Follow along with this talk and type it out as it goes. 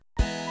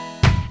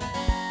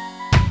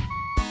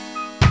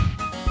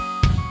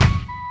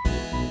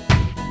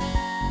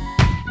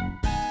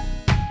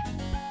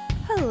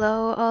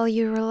Hello, all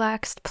you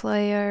relaxed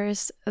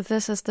players.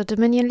 This is the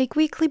Dominion League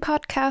Weekly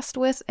podcast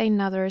with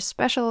another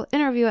special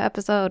interview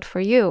episode for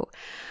you.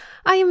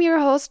 I am your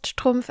host,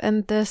 Trumpf,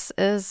 and this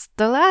is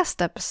the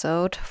last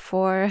episode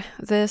for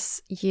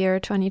this year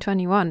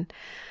 2021.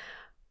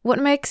 What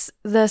makes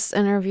this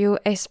interview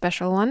a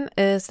special one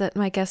is that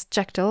my guest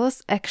jakkdl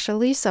is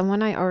actually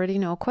someone I already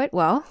know quite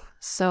well,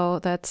 so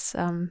that's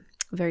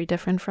very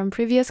different from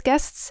previous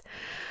guests.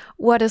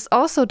 What is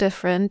also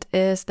different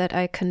is that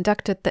I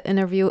conducted the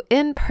interview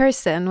in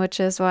person, which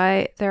is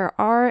why there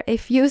are a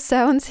few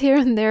sounds here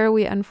and there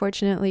we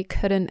unfortunately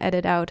couldn't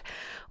edit out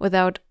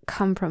without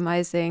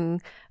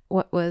compromising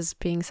what was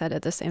being said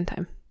at the same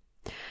time.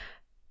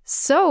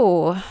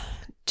 So,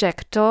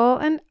 jakkdl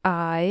and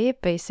I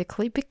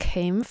basically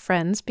became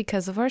friends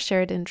because of our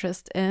shared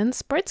interest in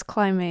sports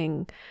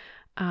climbing.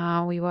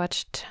 We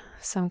watched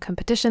some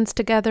competitions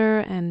together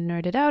and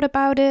nerded out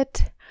about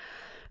it.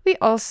 We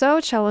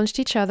also challenged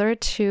each other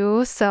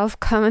to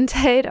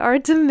self-commentate our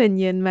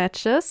Dominion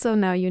matches, so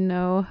now you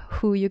know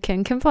who you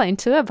can complain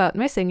to about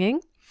my singing.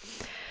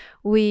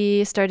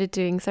 We started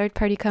doing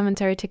third-party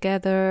commentary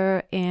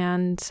together,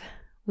 and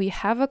we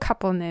have a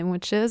couple name,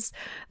 which is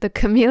the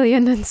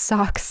Chameleon in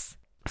Socks.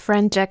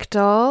 Friend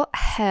jakkdl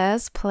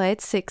has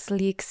played 6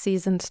 league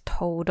seasons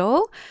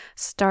total,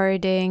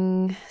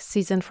 starting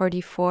season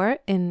 44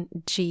 in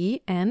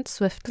G and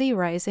swiftly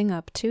rising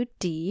up to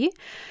D.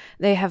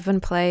 They have been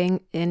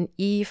playing in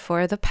E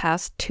for the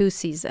past 2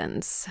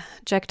 seasons.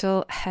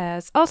 jakkdl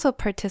has also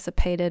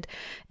participated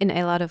in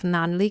a lot of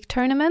non-league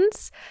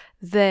tournaments.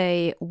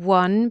 They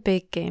won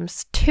Big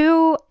Games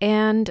 2,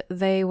 and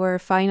they were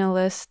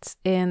finalists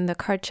in the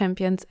Card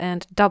Champions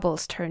and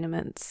Doubles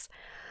tournaments.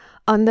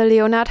 On the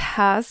Leonard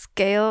Ha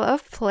scale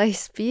of play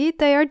speed,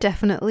 they are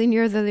definitely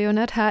near the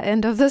Leonard Ha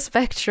end of the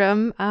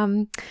spectrum.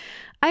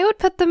 I would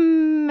put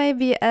them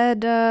maybe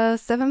at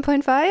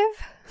 7.5.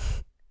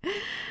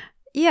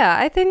 Yeah,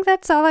 I think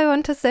that's all I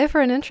want to say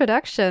for an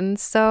introduction.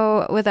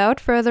 So without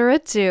further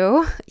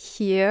ado,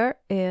 here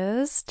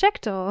is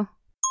jakkdl.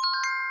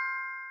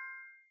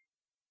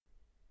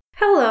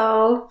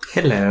 Hello.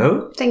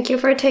 Hello. Thank you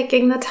for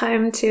taking the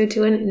time to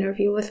do an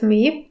interview with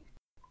me.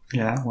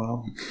 Yeah,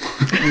 well,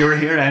 you're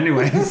here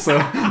anyway, so...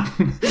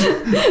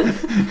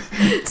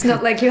 It's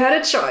not like you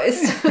had a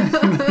choice.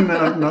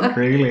 No, not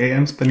really.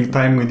 I'm spending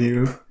time with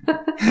you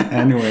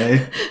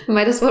anyway.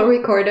 Might as well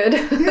record it.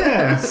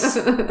 Yes.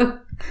 I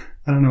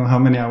don't know how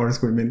many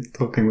hours we've been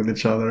talking with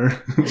each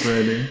other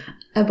already.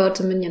 About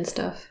Dominion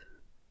stuff.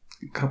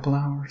 A couple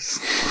hours.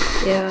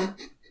 Yeah.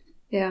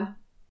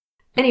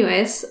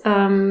 Anyways,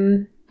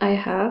 I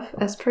have,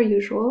 as per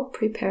usual,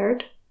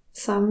 prepared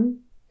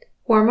some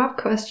warm-up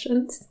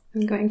questions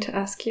I'm going to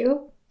ask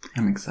you.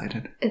 I'm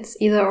excited. It's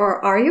either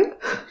or, are you?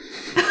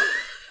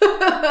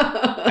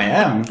 I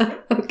am.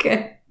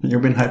 Okay.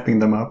 You've been hyping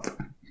them up.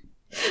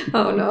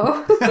 Oh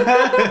no.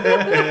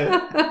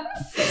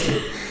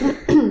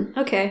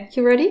 Okay,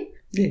 you ready?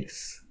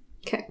 Yes.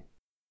 Okay.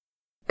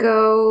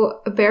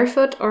 Go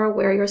barefoot or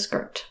wear your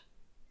skirt?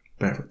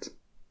 Barefoot.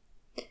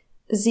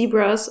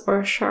 Zebras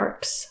or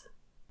sharks?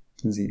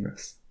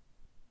 Zebras.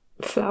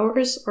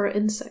 Flowers or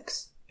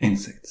insects?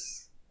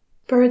 Insects.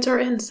 Birds or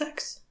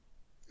insects?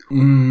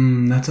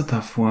 That's a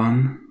tough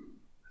one.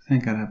 I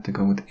think I'd have to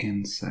go with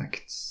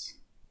insects.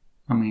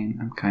 I mean,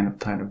 I'm kind of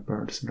tired of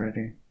birds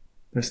already.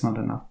 There's not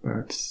enough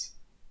birds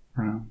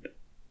around.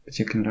 But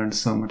you can learn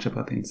so much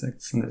about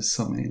insects, and there's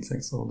so many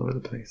insects all over the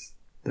place.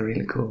 They're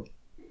really cool.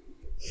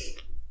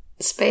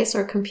 Space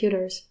or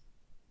computers?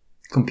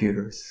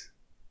 Computers.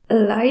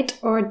 Light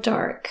or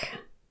dark?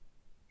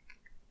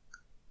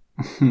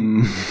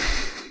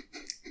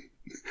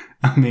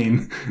 I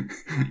mean,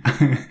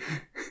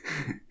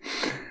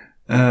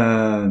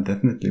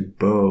 definitely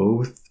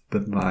both,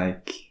 but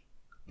like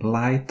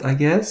light, I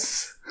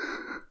guess.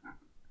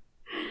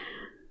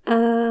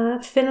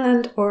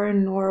 Finland or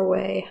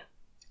Norway?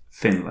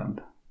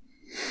 Finland.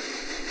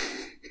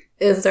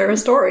 Is there a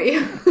story?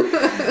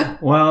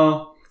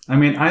 Well, I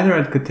mean, either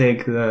I could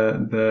take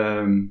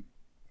the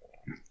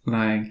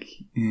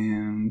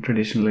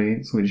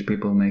traditionally Swedish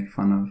people make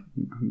fun of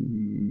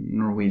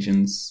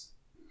Norwegians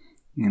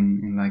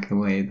in like the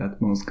way that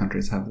most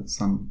countries have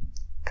some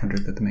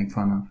countries that they make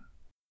fun of.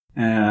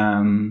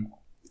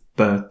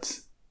 But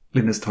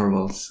Linus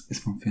Torvalds is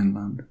from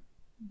Finland,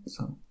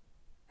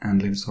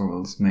 and Linus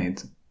Torvalds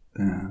made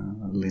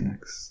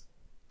Linux,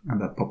 and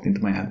that popped into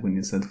my head when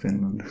you said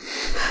Finland.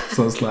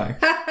 So it's like,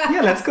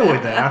 yeah, let's go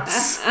with that.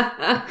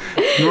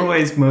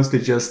 Norway is mostly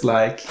just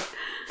like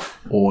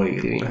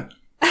oil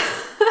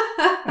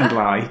and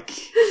like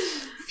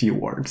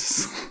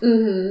fjords.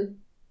 Mm-hmm.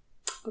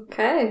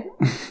 Okay.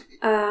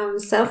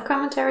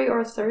 Self-commentary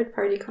or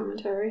third-party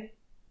commentary?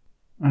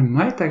 I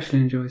might actually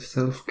enjoy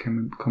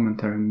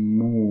self-commentary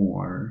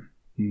more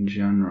in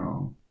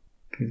general.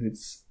 Because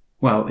it's,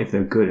 well, if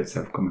they're good at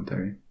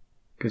self-commentary.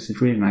 Because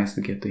it's really nice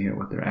to get to hear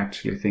what they're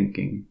actually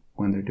thinking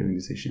when they're doing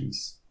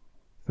decisions.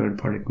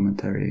 Third-party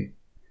commentary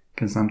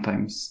can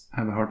sometimes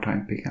have a hard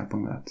time picking up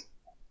on that.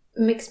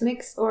 Mix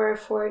or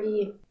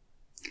 4E?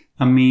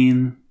 I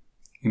mean,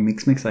 In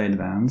Mix I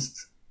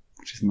advanced,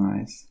 which is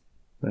nice.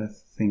 But I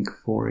think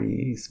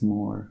 4E is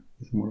more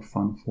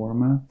fun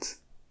format.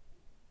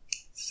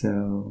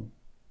 So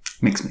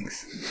Mix.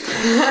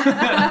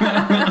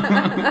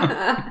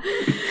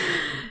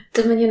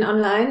 Dominion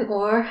online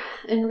or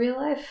in real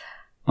life?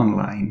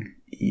 Online.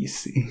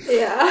 Easy.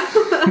 Yeah.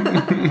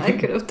 I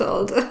could have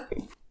told.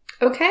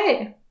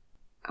 Okay.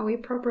 Are we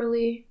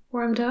properly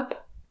warmed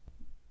up?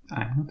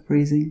 I'm not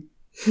freezing.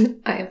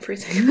 I am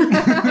freezing.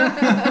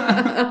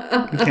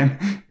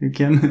 You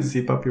can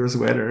zip up your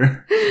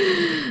sweater.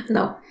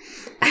 No.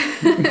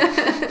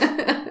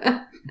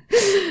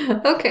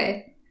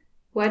 Okay.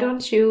 Why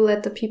don't you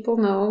let the people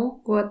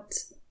know what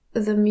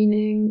the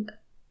meaning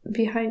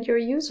behind your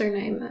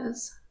username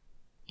is?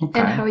 Okay.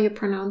 And how you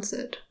pronounce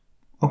it.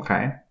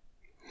 Okay.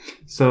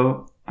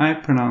 So I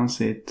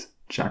pronounce it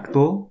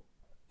jakkdl.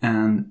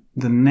 And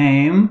the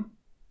name,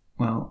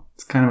 well,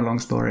 it's kind of a long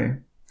story.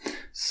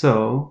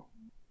 So,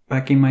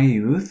 back in my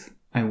youth,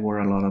 I wore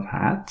a lot of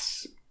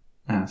hats,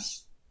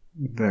 as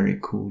very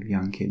cool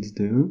young kids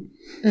do.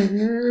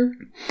 Mm-hmm.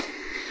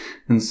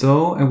 And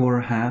so I wore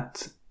a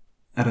hat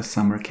at a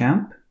summer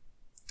camp,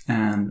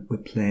 and I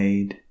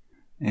played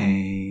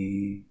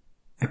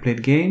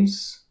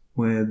games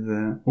with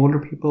older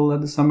people at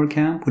the summer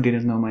camp who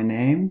didn't know my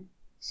name,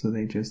 so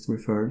they just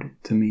referred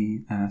to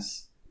me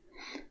as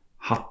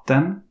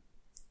hatten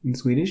in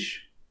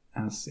Swedish,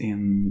 as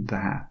in the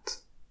hat.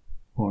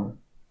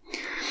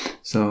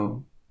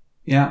 So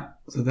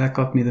that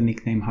got me the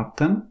nickname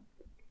Hatten,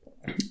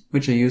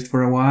 which I used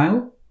for a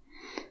while.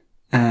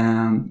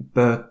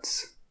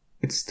 But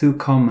it's too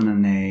common a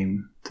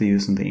name to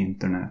use on the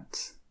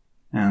internet,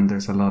 and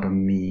there's a lot of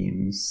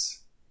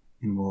memes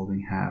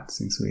involving hats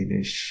in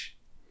Swedish.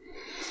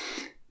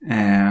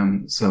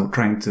 So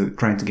trying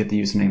to get the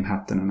username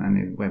Hatten on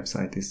any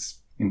website is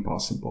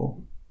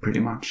impossible, pretty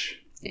much.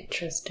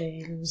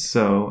 Interesting.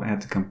 So I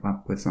had to come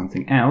up with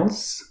something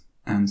else,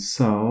 and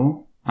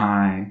so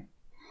I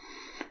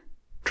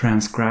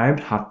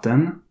transcribed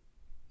Hatten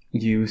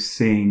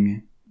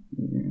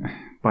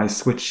by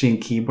switching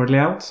keyboard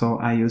layout. So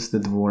I used the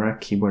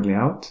Dvorak keyboard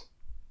layout,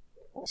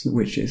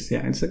 which is,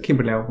 it's a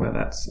keyboard layout where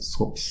that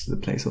swaps the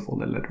place of all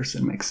the letters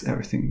and makes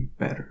everything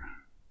better.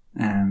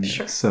 And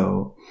sure.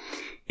 So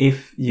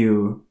if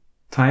you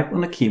type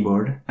on a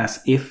keyboard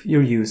as if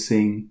you're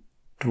using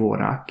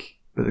Dvorak,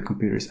 but the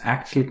computer is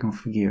actually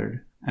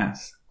configured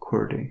as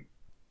QWERTY,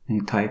 and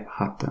you type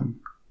Hatten,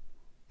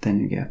 then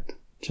you get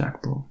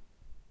jakkdl.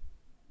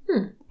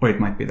 Or it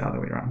might be the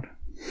other way around.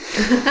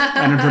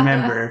 I don't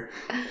remember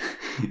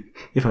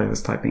if I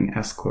was typing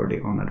as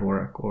QWERTY on a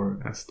Dvorak or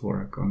as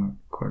Dvorak on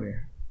a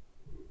QWERTY.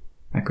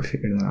 I could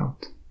figure that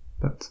out,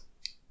 but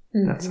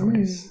that's how it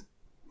is.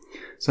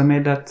 So I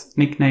made that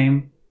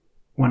nickname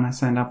when I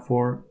signed up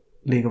for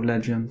League of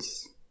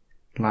Legends,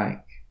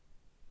 like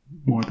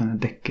more than a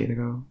decade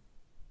ago.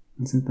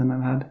 And since then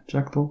I've had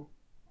jakkdl.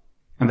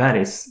 And that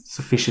is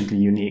sufficiently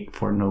unique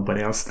for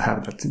nobody else to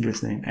have that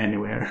username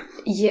anywhere.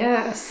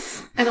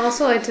 Yes. And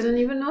also I didn't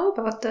even know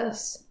about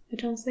this. I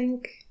don't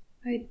think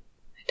I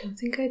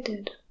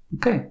did.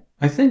 Okay.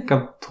 I think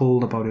I've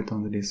told about it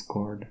on the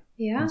Discord.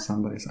 Yeah. When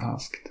somebody's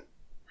asked.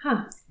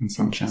 Huh. In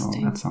some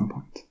channel at some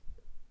point.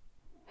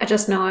 I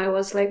just know I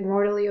was like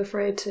mortally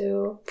afraid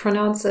to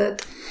pronounce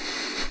it.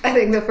 I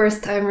think the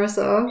first time or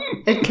so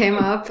it came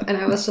up and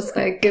I was just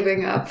like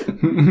giving up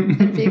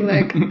and being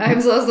like, I'm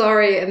so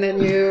sorry. And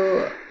then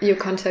you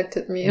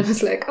contacted me and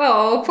was like,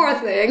 oh, poor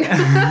thing.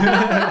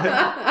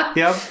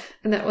 Yep.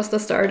 And that was the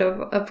start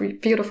of a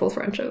beautiful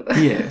friendship.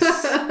 Yes.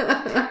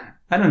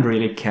 I don't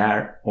really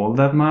care all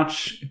that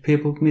much if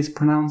people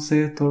mispronounce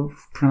it or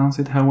pronounce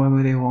it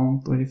however they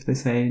want, or if they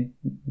say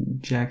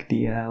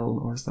jakkdl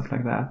or stuff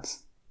like that.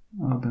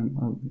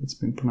 It's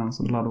been pronounced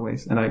in a lot of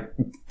ways, and I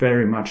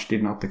very much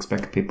did not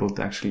expect people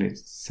to actually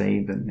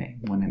say the name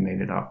when I made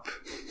it up.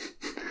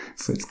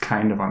 So it's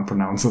kind of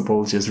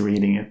unpronounceable just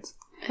reading it.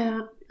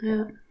 Yeah.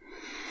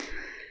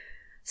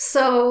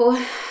 So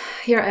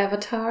your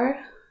avatar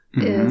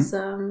is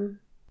a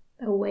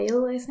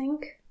whale, I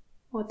think.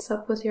 What's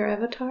up with your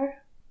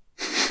avatar?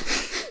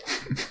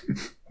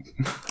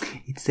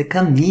 It's a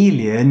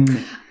chameleon.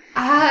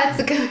 It's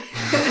a chameleon.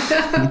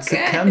 It's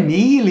a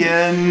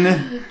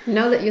chameleon.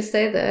 Now that you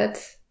say that,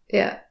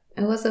 yeah,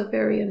 it was a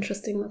very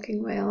interesting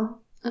looking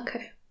whale.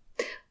 Okay.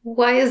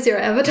 Why is your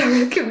avatar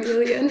a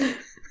chameleon?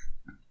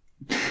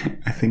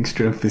 I think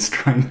Strumpf is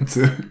trying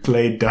to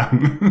play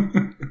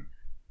dumb.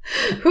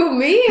 Who,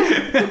 me?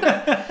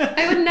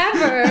 I would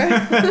never.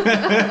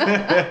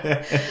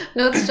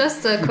 No, it's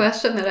just a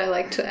question that I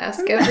like to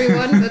ask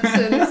everyone, but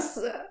since...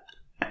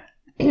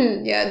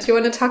 yeah, do you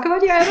want to talk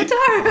about your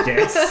avatar?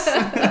 Yes.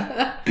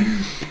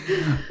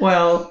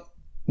 Well,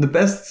 the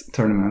best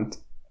tournament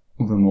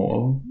of them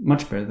all,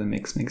 much better than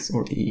Mix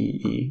or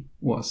EEE,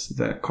 was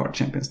the Card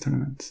Champions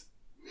tournament.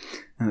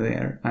 And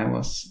there I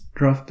was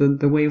drafted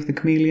the Way of the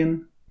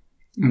Chameleon.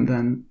 And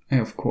then I,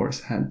 of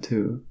course, had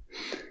to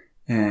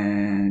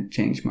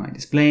change my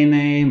display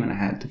name, and I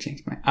had to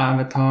change my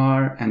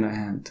avatar, and I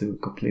had to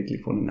completely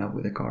fall in love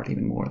with the card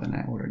even more than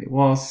I already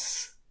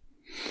was.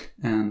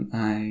 and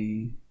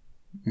I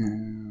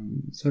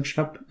searched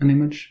up an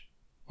image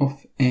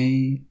of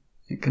a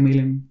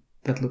chameleon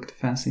that looked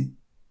fancy,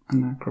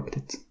 and I cropped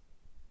it.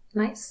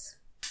 Nice.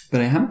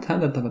 But I haven't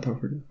had that avatar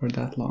for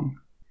that long.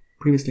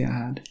 Previously I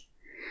had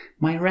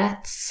my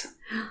rats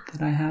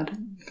that I had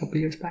a couple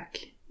years back.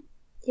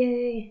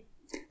 Yay.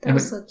 That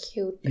was so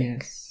cute.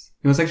 Yes.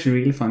 It was actually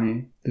really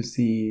funny to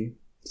see.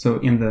 So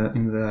in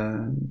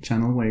the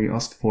channel where you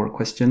asked for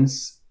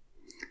questions,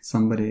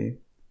 somebody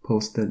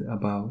posted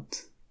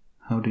about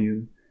how do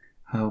you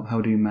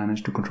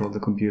manage to control the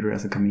computer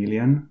as a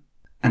chameleon?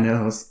 And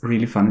that was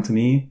really funny to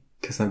me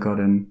because I've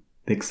gotten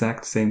the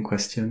exact same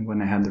question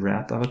when I had the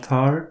rat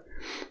avatar.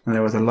 And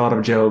there was a lot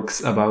of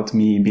jokes about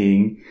me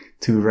being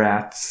two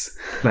rats,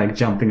 like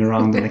jumping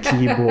around on a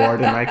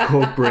keyboard and like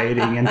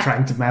cooperating and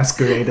trying to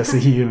masquerade as a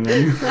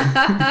human.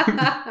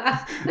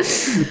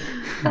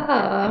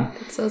 Ah,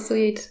 that's so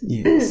sweet.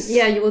 Yes.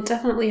 Yeah, you will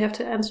definitely have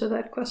to answer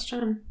that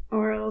question,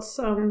 or else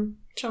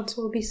Chance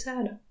will be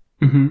sad.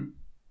 Mm-hmm.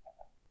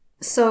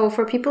 So,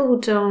 for people who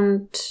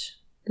don't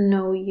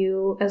know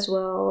you as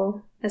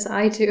well as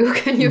I do,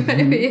 can you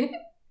maybe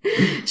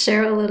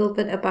share a little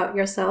bit about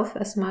yourself,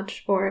 as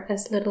much or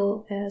as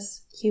little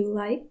as you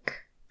like?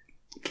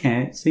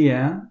 Okay, so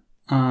yeah,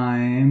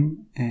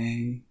 I'm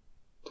a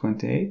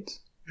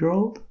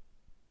 28-year-old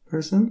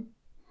person.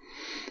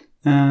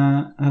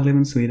 I live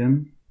in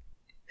Sweden.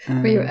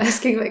 Were you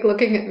asking, like,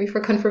 looking at me for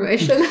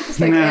confirmation? It's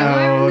like, no, am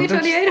I only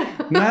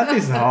 28? That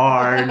is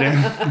hard.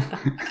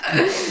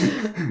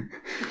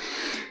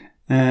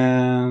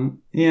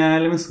 Yeah, I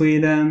live in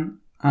Sweden.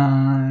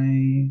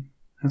 I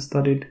have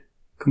studied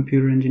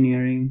computer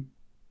engineering,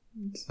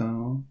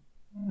 so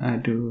I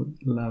do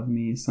love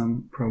me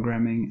some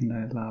programming, and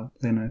I love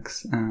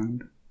Linux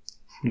and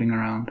fooling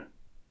around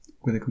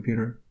with a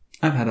computer.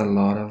 I've had a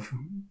lot of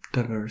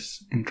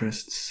diverse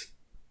interests.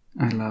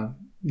 I love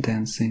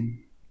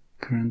dancing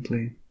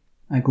currently.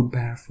 I go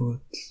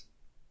barefoot.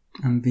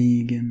 I'm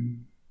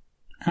vegan.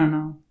 I don't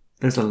know.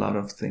 There's a lot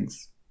of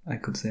things I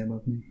could say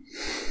about me.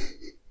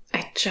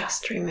 I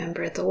just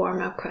remembered the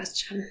warm-up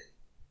question.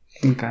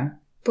 Okay.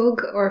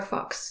 Bug or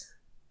fox?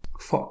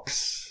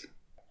 Fox.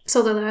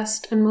 So the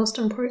last and most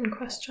important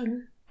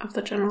question of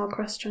the general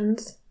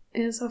questions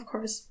is, of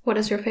course, what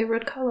is your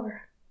favorite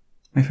color?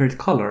 My favorite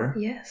color?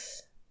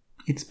 Yes.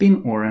 It's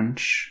been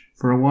orange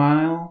for a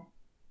while,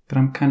 but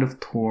I'm kind of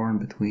torn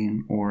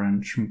between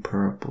orange and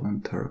purple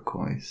and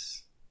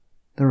turquoise.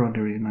 They're all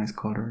really nice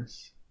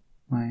colors.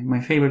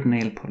 My favorite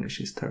nail polish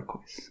is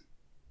turquoise.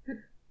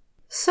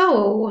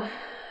 So,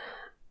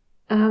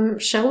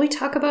 shall we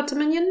talk about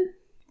Dominion?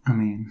 I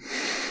mean,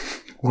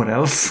 what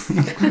else? We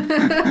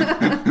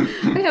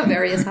have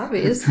various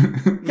hobbies.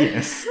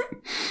 Yes.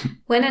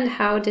 When and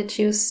how did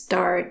you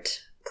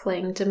start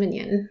playing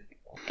Dominion?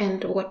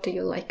 And what do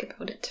you like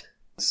about it?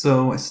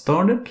 So I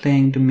started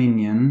playing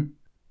Dominion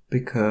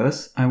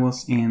because I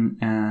was in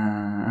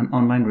an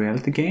online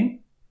reality game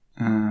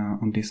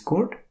on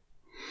Discord.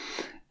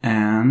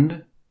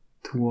 And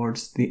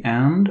towards the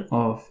end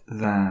of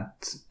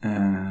that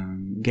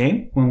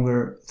game, when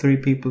we're 3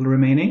 people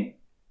remaining,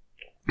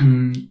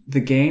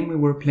 the game we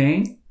were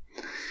playing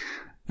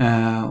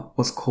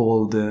was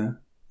called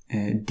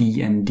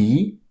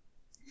D&D,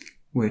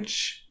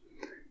 which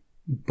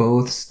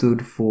both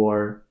stood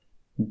for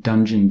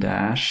Dungeon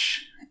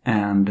Dash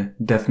and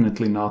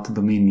definitely not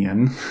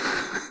Dominion,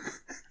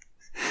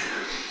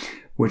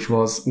 which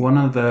was one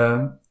of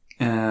the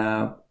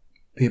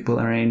people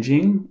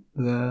arranging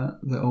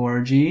the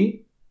ORG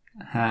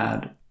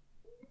had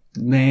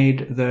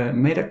made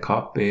a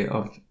copy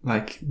of,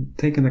 like,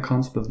 taken the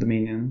concept of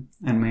Dominion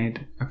and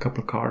made a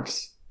couple of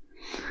cards,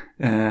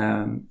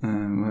 a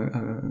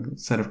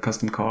set of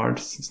custom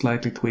cards,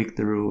 slightly tweaked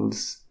the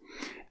rules,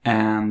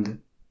 and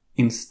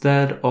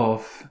instead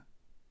of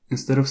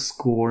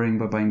scoring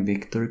by buying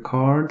victory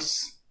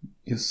cards,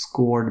 you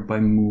scored by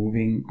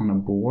moving on a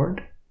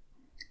board,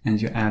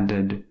 and you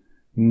added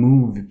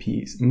move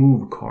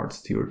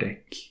cards to your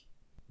deck.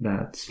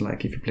 That's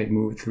like, if you played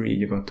move 3,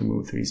 you got to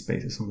move 3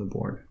 spaces on the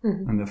board,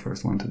 and the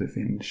first one to the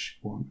finish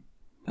won.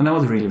 And that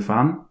was really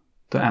fun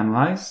to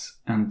analyze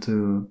and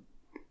to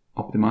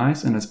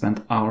optimize, and I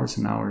spent hours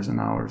and hours and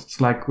hours. It's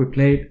like we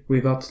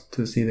got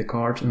to see the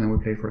cards, and then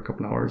we played for a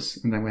couple hours,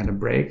 and then we had a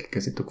break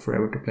because it took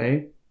forever to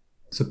play.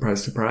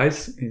 Surprise,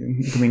 surprise.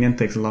 Dominion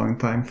takes a long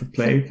time to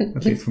play,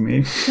 at least for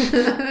me.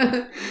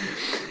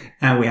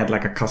 And we had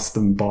like a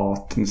custom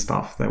bot and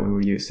stuff that we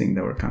were using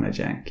that were kind of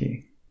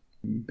janky.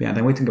 Yeah,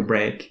 then we took a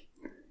break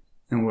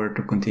and were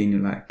to continue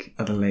like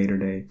at a later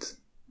date.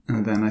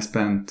 And then I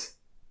spent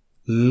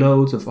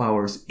loads of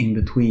hours in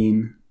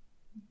between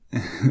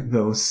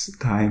those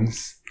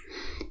times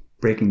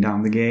breaking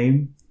down the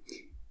game,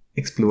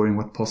 exploring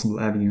what possible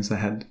avenues I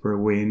had for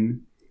a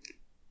win,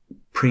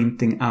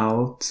 printing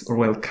out,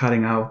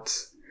 cutting out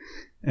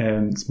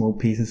small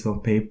pieces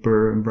of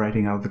paper and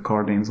writing out the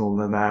card names,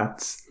 all of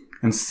that,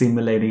 and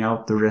simulating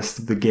out the rest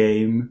of the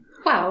game.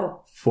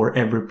 Wow. For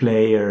every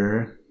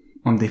player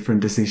on different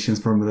decisions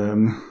from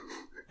them,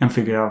 and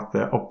figure out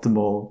the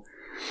optimal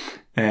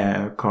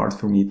cards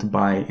for me to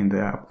buy in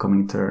the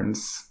upcoming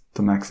turns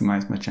to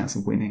maximize my chance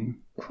of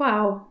winning.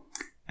 Wow.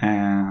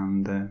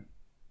 And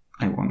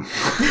I won.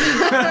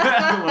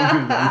 I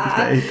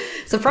won.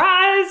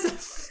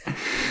 Surprise!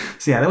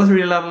 So yeah, that was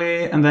really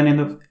lovely. And then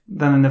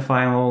in the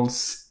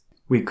finals,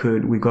 we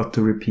got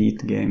to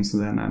repeat games. So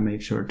then I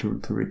made sure to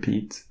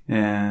repeat.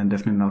 And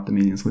definitely not the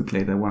minions. We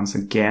played that once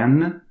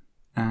again.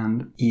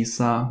 And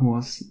Isa, who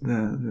was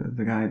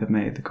the guy that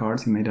made the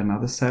cards, he made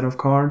another set of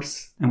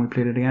cards, and we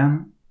played it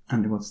again,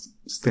 and it was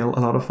still a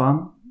lot of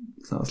fun.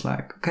 So I was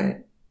like,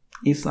 okay,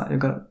 Isa, you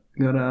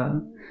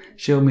gotta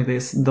show me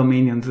this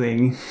Dominion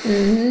thing.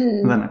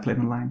 And then I played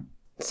online.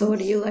 So what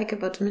do you like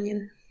about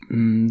Dominion?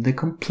 The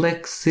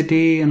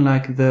complexity and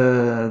like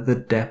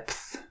the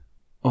depth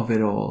of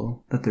it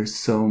all, that there's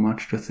so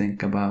much to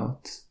think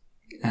about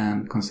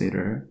and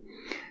consider,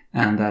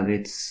 and that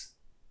it's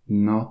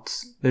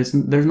there's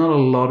not a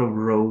lot of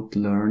rote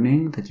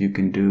learning that you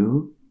can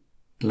do,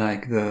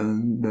 like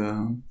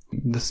the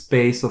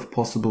space of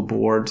possible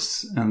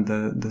boards and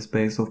the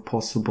space of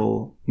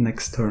possible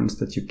next turns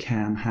that you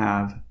can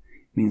have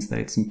means that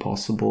it's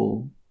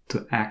impossible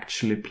to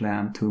actually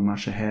plan too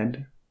much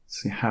ahead.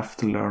 So you have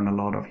to learn a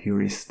lot of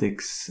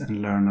heuristics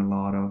and learn a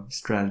lot of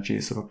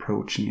strategies of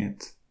approaching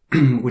it,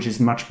 which is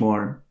much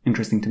more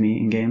interesting to me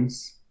in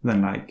games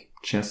than like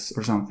chess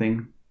or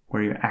something,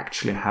 where you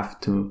actually have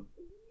to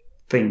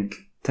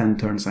think 10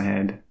 turns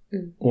ahead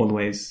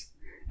always,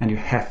 and you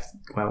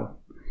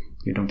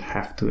don't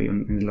have to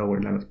even in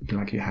lower levels, but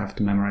like you have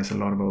to memorize a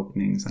lot of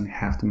openings and you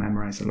have to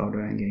memorize a lot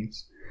of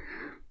endgames.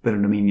 But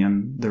in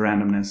Dominion, the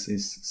randomness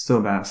is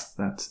so vast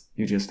that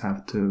you just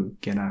have to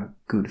get a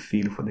good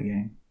feel for the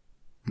game,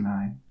 and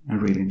I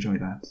really enjoy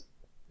that.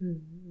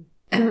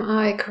 Am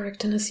I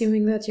correct in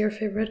assuming that your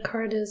favorite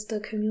card is the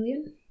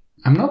Chameleon?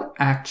 I'm not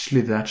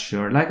actually that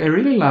sure. Like, I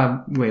really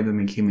love Way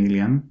the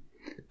Chameleon,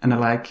 and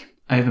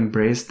I've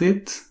embraced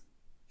it,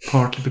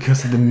 partly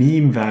because of the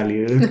meme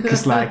value.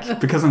 Because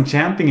I'm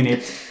championing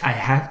it, I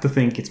have to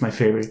think it's my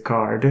favorite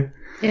card.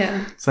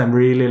 Yeah. So I'm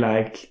really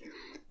like,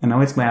 I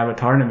know it's my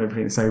avatar and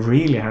everything, so I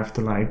really have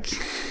to like...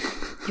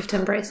 You have to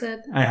embrace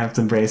it. I have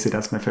to embrace it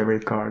as my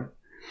favorite card.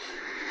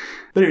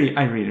 But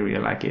I really,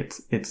 really like it.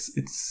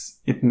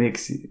 It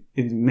makes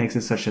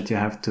it such that you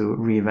have to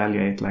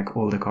reevaluate like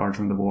all the cards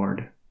on the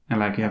board. And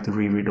like you have to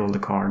reread all the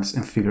cards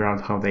and figure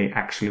out how they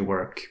actually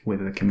work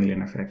with the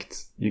chameleon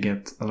effect. You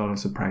get a lot of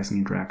surprising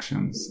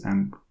interactions,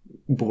 and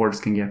boards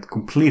can get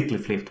completely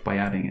flipped by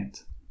adding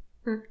it.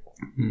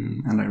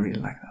 And I really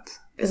like that.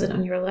 Is it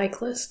on your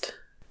like list?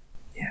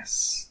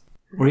 Yes,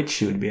 or it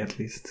should be at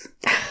least.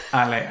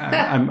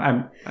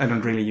 I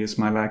don't really use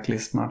my like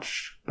list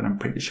much, but I'm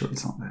pretty sure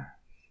it's on there.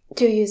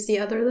 Do you use the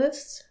other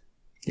lists?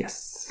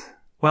 Yes.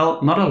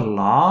 Well, not a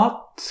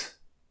lot.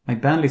 My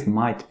ban list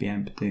might be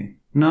empty.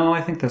 No,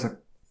 I think there's a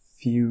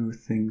few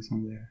things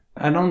on there.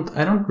 I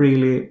don't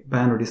really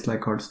ban or dislike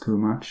cards too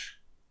much.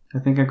 I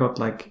think I got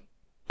like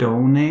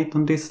donate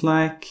on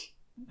dislike,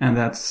 and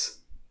that's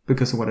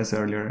because of what I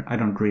said earlier. I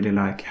don't really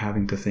like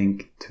having to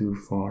think too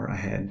far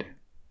ahead.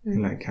 I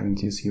like having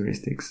to use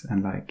heuristics,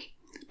 and like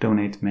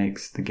donate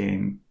makes the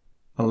game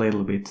a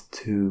little bit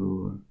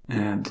too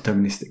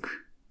deterministic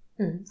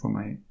for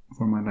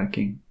my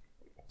liking.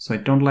 So I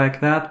don't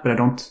like that, but I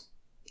don't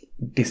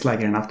dislike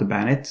it enough to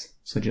ban it,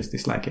 so just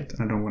dislike it.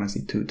 I don't want to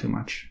see too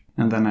much.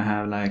 And then I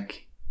have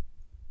like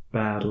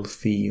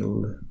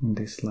battlefield on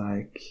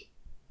dislike,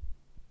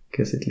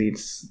 because it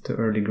leads to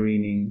early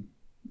greening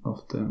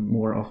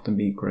more often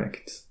being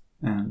correct,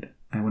 and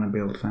I want to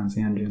build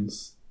fancy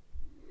engines.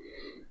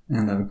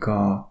 And I've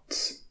got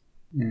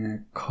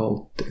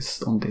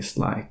cultist on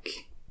dislike,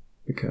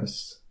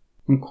 because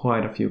on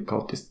quite a few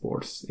cultist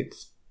boards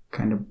it's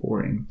kind of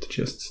boring to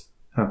just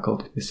have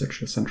cultist be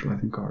such a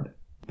centralizing card.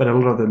 But a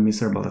lot of the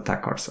miserable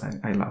attack cards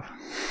I love.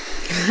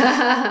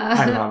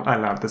 I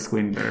love the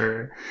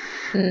Swindler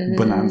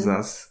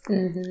bonanzas.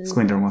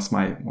 Swindler was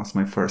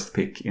my first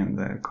pick in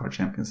the Card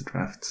Champions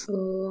draft.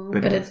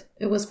 But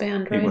it was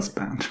banned, right? It was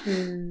banned.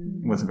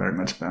 It was very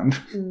much banned.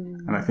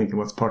 And I think it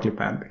was partly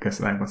banned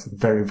because I was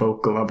very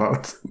vocal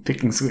about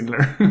picking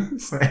Swindler.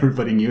 So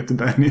everybody knew to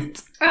ban it.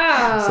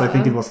 So I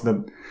think it was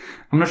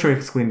I'm not sure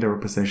if Swindler or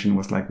Possession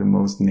was like the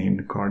most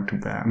named card to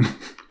ban,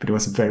 but it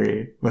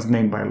was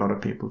named by a lot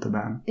of people to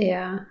ban.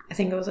 Yeah, I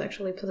think it was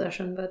actually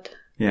Possession, but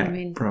yeah, I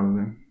mean,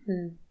 probably.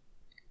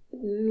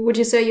 Would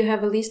you say you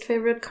have a least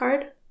favorite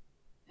card?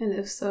 And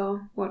if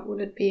so, what would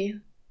it be?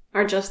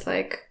 Or just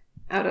like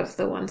out of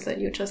the ones that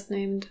you just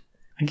named?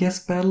 I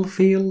guess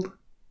Battlefield,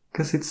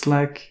 because it's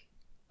like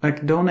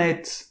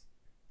Donate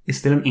is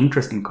still an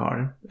interesting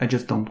card. I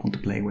just don't want to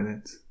play with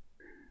it.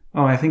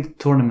 Oh, I think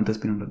Tournament has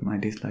been on my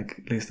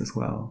dislike list as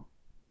well.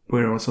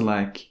 We're also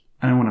like,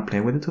 I don't want to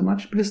play with it too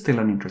much, but it's still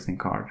an interesting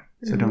card.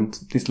 So I don't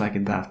dislike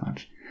it that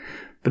much.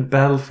 But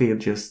Battlefield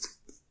just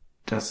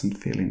doesn't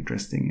feel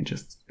interesting. It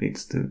just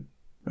leads to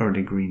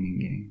early greening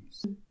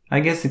games. I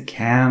guess it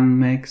can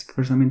make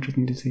for some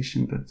interesting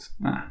decision, but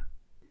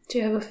Do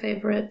you have a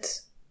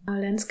favorite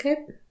landscape?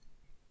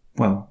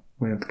 Well,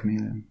 Way of the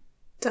Chameleon.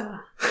 Duh.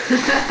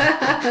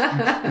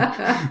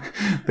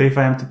 But if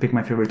I am to pick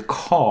my favorite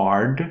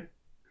card...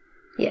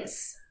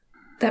 Yes,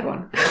 that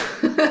one.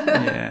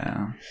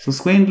 Yeah. So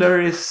Swindler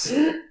is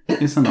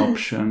an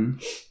option.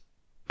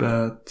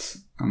 But,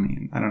 I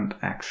mean, I don't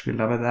actually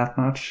love it that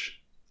much.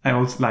 I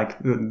also like...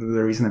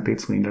 The reason I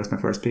picked Swindler as my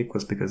first pick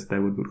was because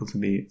that would also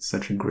be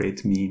such a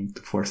great meme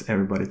to force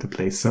everybody to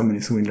play so many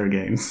Swindler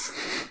games.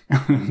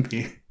 It would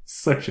be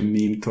such a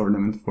meme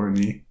tournament for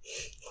me.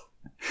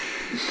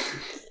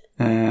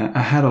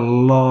 I had a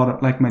lot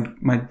of, like,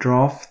 my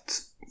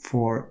draft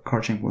for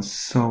Card Champ was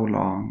so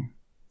long,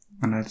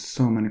 and I had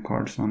so many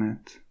cards on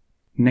it.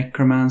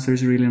 Necromancer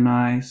is really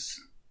nice.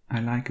 I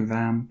like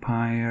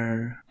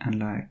Vampire, and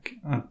like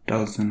a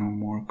dozen or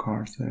more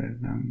cards that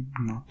I'm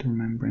not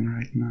remembering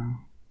right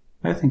now.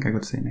 I think I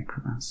could say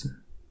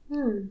Necromancer.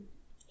 Do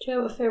you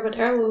have a favorite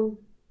heirloom?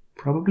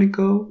 Probably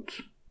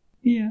Goat.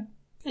 Yeah.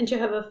 And do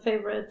you have a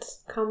favorite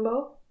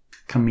combo?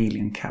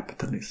 Chameleon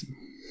Capitalism.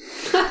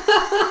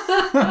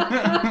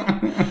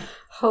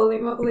 Holy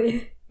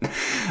moly.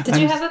 Did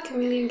you have a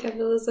Chameleon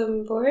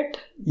Capitalism board?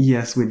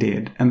 Yes, we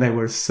did. And they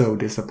were so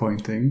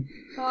disappointing.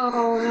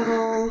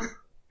 Oh, no.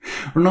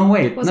 No,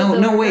 wait.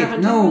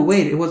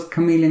 Wait. It was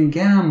Chameleon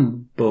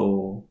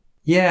Gamble.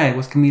 Yeah, it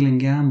was Chameleon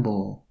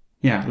Gamble.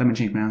 Yeah, let me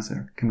change my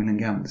answer. Chameleon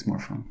Gamble is more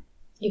fun.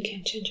 You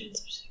can't change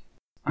answers.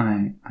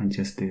 I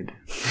just did.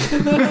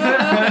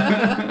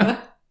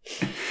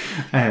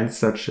 I had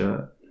such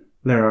a...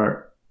 There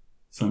are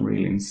some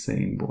really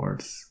insane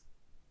boards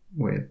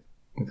with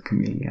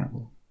Chameleon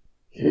Gamble.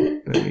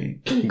 But we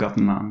got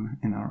none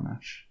in our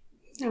match.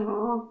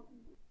 Oh.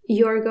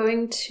 You're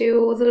going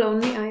to the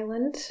Lonely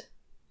Island.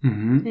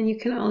 Mm-hmm. And you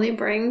can only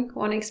bring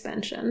one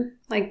expansion,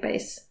 like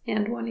base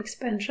and one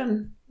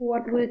expansion.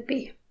 What would it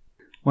be?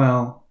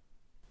 Well,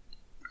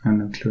 I have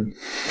no clue.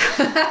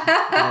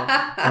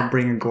 I'll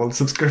bring a gold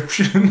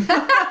subscription.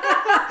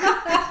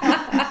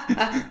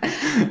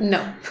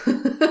 No.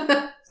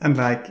 And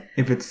like,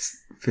 if it's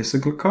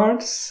physical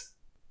cards,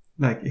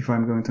 like if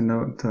I'm going to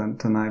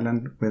an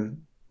island with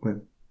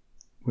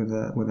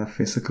a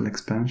physical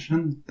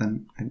expansion,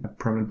 then I'd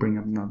probably bring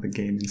up another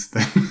game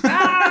instead.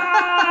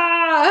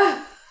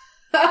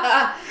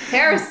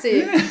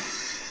 Heresy.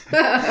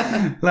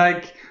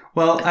 Like,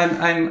 well, I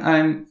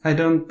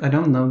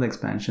don't know the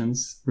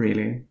expansions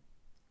really.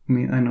 I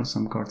mean, I know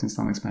some cards in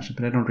some expansions,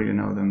 but I don't really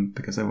know them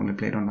because I've only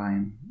played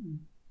online.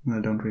 And I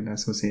don't really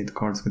associate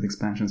cards with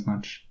expansions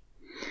much.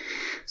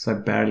 So I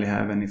barely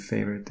have any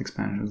favorite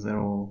expansions at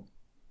all.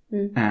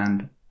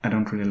 And I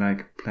don't really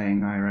like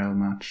playing IRL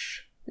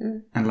much.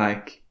 And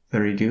like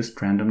the reduced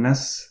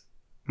randomness,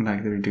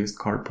 like the reduced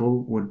card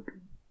pool would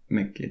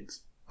make it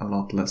a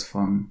lot less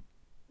fun.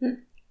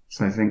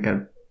 So I think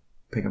I'd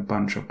pick a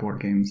bunch of board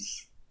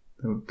games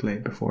that would play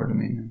before them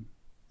in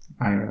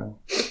IRL.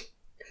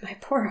 My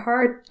poor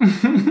heart.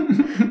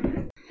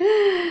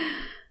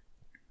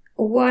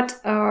 What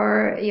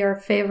are your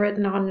favorite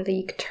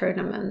non-league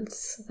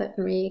tournaments? Let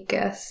me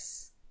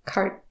guess.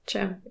 Card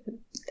Champions.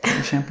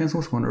 Card Champions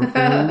was wonderful.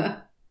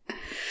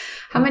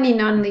 How many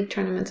non-league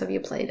tournaments have you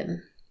played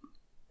in?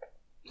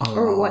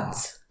 Or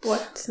what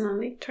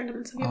non-league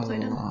tournaments have you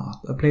played in?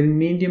 I played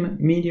medium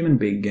and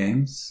big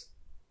games.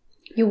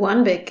 You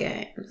won big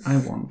games. I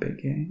won big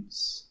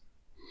games.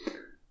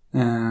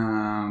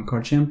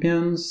 Card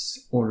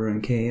Champions, Order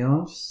and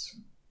Chaos,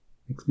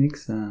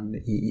 Mix and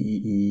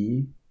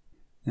EEE,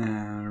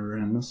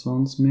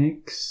 Renaissance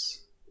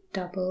Mix.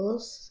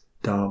 Doubles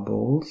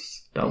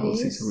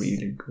is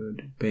really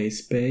good.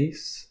 Base,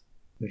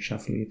 the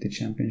Shuffleity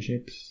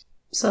Championships.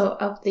 So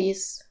of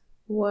these,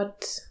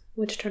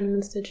 which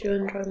tournaments did you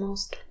enjoy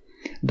most?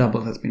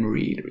 Doubles has been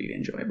really, really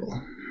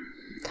enjoyable.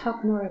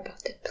 Talk more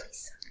about it,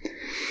 please.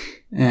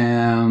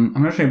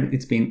 I'm not sure if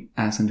it's been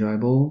as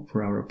enjoyable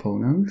for our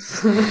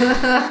opponents,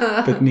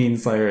 but me and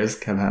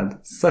Cyrus have had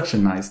such a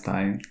nice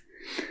time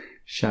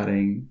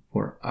chatting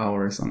for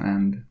hours on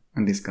end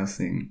and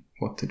discussing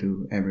what to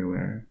do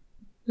everywhere.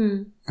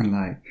 And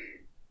like,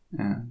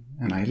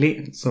 and I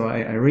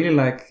really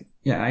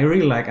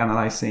like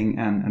analyzing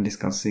and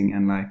discussing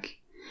and like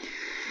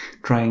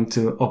trying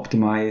to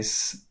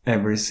optimize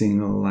every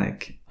single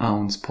like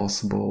ounce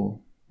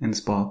possible in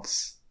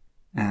spots,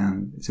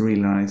 and it's really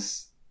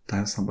nice to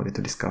have somebody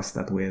to discuss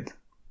that with.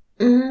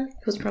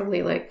 Who's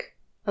probably like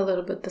a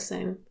little bit the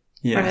same.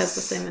 Yes. Or has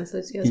the same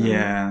enthusiasm.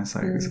 Yeah,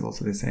 Cyrus is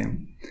also the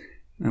same.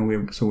 And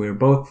we're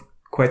both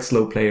quite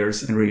slow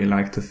players and really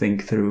like to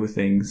think through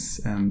things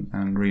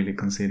and really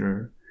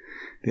consider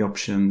the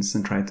options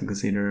and try to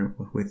consider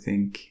what we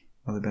think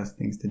are the best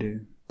things to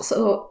do.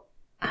 So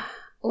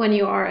when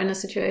you are in a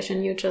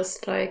situation, you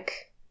just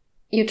like,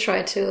 you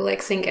try to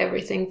like think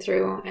everything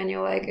through, and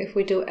you're like, if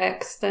we do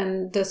X,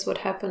 then this would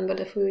happen. But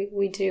if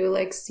we do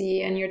like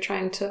C, and you're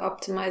trying to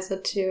optimize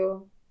it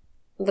to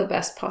the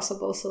best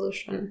possible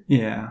solution.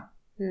 Yeah.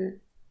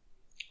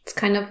 It's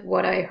kind of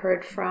what I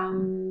heard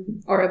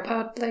from or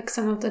about like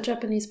some of the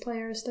Japanese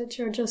players, that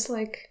you're just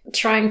like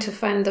trying to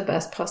find the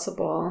best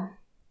possible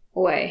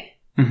way,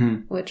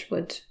 mm-hmm. which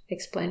would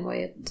explain why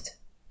it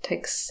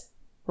takes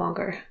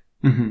longer.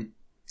 Mm-hmm.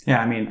 Yeah,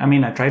 I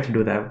mean, I try to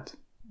do that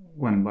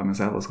when by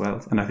myself as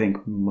well, and I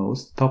think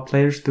most top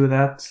players do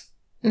that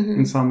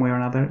in some way or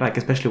another. Like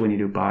especially when you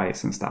do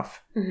buys and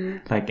stuff,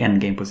 like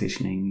end game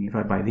positioning. If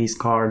I buy these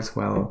cards,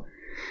 well,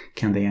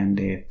 can they end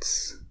it?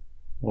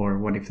 Or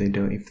what if they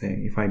do?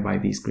 If I buy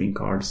these green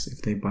cards,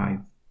 if they buy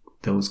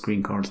those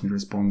green cards in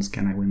response,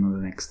 can I win on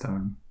the next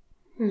turn?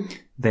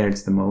 There,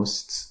 it's the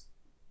most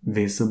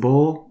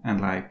visible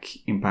and like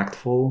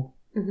impactful.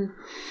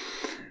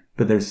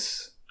 But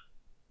there's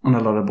on a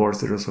lot of boards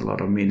there's also a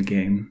lot of mid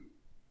game,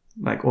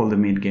 like all the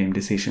mid game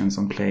decisions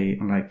on play,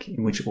 on like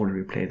in which order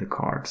you play the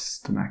cards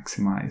to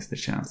maximize the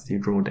chance that you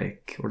draw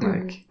deck or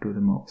like do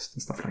the most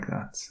and stuff like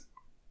that.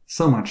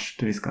 So much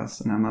to discuss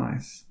and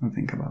analyze and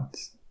think about.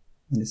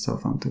 And it's so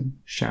fun to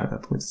share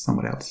that with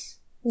somebody else.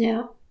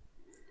 Yeah.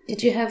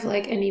 Did you have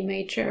like any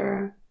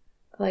major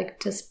like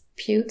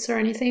disputes or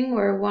anything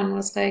where one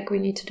was like, we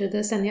need to do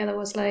this, and the other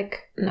was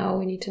like, no,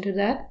 we need to do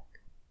that?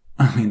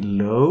 I mean,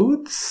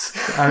 loads.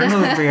 I don't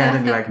know if we had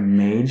any like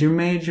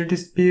major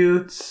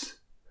disputes.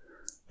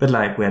 But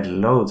like we had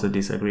loads of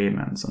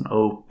disagreements on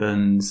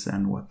opens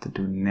and what to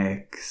do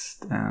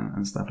next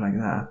and stuff like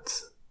that.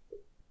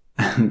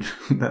 And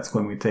that's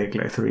when we take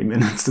like 3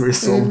 minutes to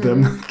resolve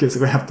them, because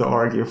we have to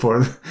argue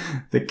for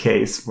the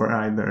case for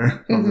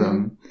either of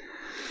them.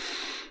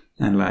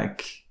 And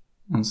like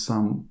on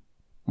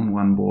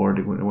one board,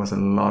 it was a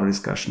lot of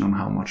discussion on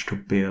how much to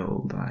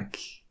build, like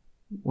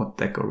what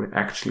deck are we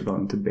actually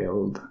going to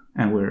build.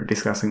 And we're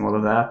discussing all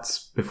of that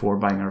before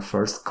buying our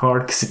first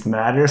card, because it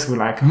matters. We're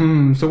like,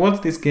 so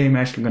what's this game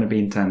actually going to be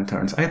in 10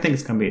 turns? I think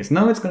it's going to be this.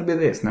 No, it's going to be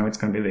this. No, it's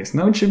going to be this.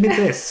 No, it should be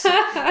this.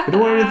 But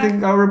what do you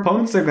think our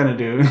opponents are going to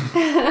do?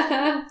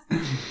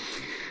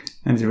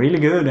 And it's really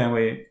good. And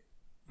we've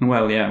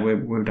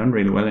done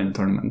really well in the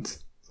tournament.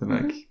 So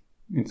like,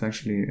 it's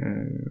actually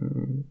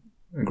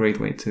a great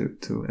way to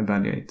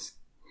evaluate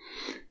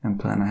and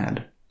plan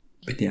ahead.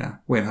 But yeah,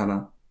 we've had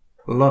a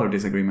lot of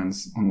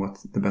disagreements on what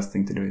the best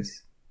thing to do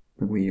is.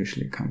 But we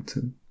usually come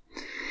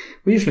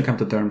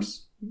to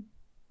terms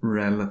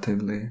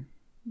relatively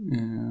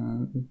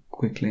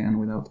quickly and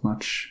without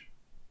much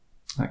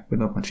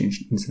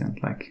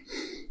incident. Like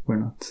we're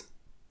not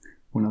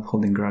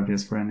holding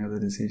grudges for any of the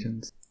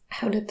decisions.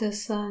 How did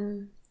this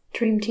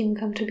dream team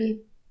come to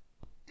be?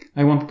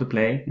 I wanted to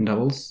play in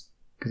doubles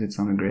because it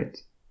sounded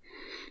great.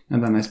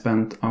 And then I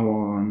spent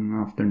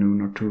an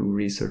afternoon or two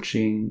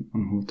researching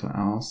on who to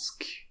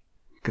ask.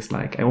 Because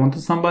like I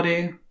wanted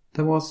somebody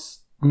that was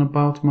on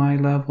about my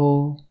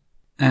level,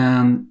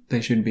 and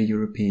they should be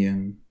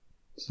European,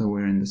 so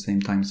we're in the same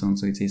time zone,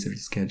 so it's easier to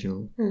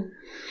schedule.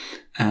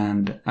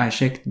 And I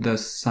checked the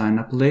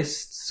sign-up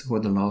lists for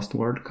the last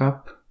World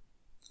Cup,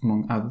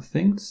 among other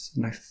things,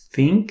 and I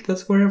think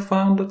that's where I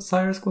found that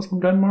Cyrus was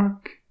from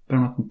Denmark, but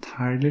I'm not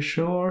entirely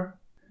sure.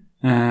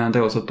 And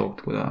I also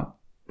talked with a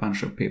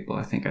bunch of people.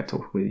 I think I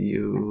talked with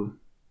you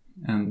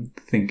and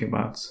think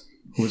about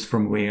who's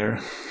from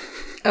where.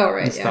 Oh,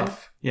 right, and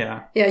stuff.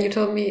 Yeah. Yeah, you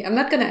told me, I'm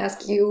not going to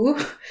ask you,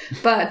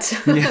 but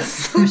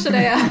yes. who should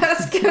I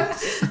ask?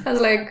 I was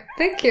like,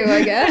 thank you,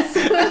 I guess.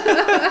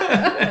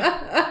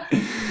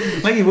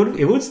 Like,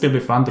 it would still be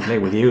fun to play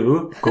with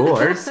you, of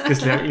course,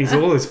 because it's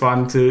always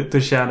fun to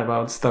chat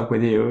about stuff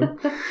with you.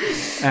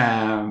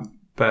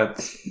 But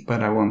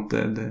I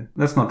wanted,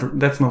 that's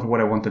not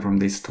what I wanted from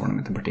this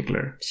tournament in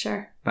particular.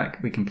 Sure.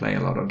 Like, we can play a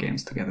lot of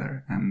games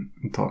together and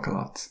talk a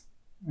lot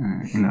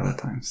in other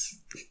times.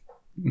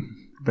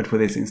 But for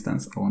this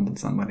instance, I wanted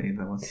somebody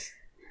that was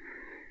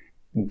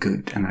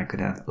good and I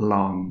could have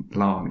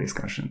long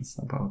discussions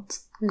about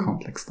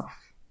complex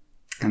stuff.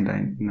 And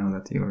I know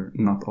that you're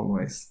not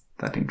always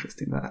that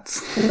interested in that.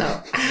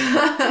 No.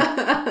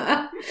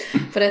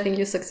 But I think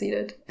you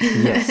succeeded.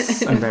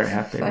 Yes, I'm very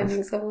happy.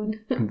 Finding someone.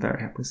 I'm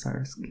very happy with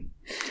Cyrus.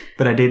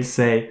 But I did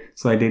say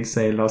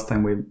last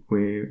time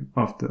we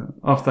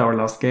after our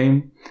last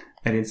game,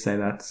 I did say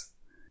that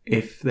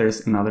if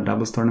there's another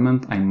doubles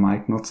tournament, I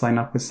might not sign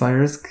up with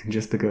Cyrus,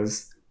 just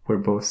because we're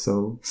both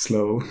so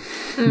slow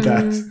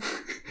that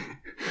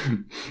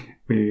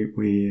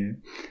we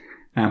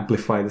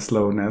amplify the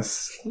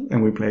slowness,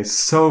 and we play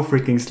so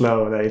freaking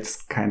slow that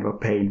it's kind of a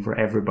pain for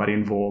everybody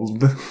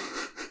involved.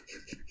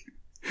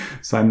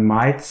 So I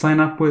might sign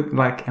up with,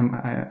 like,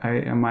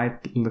 I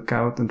might look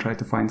out and try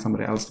to find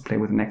somebody else to play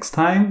with next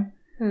time.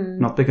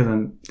 Not because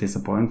I'm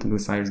disappointed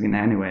with Cyrus again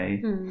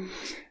anyway,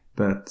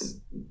 but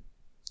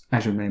I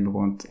should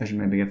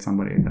maybe get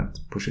somebody that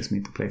pushes me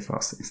to play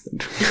fast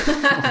instead of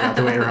the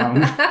other way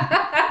around.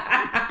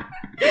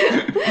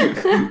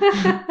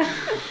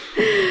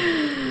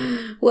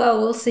 Well,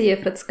 we'll see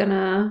if it's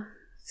gonna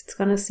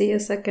see a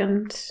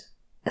second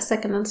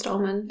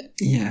installment.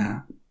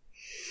 Yeah,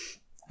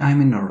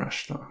 I'm in no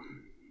rush though.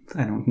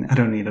 I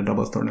don't need a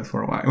doubles tournament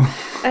for a while.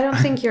 I don't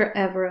think you're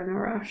ever in a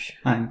rush.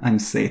 I'm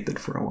sated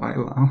for a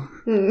while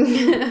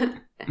now.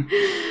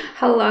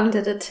 How long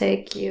did it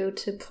take you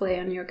to play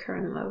on your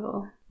current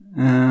level?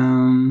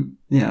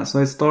 Yeah, so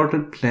I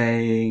started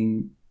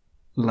playing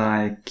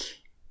like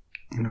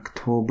in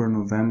October,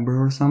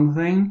 November or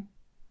something.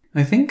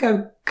 I think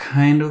I've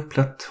kind of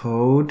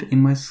plateaued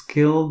in my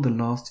skill the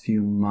last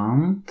few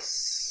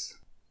months.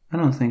 I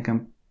don't think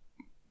I'm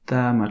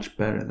that much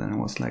better than I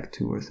was like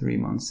 2 or 3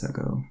 months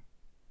ago.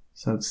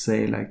 So I'd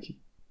say like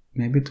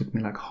maybe it took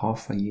me like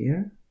half a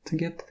year to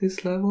get to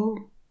this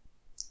level.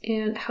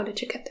 And how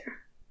did you get there?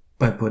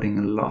 By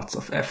putting lots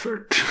of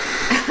effort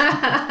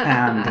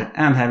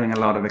and having a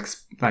lot of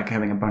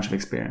having a bunch of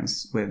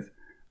experience with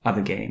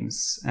other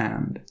games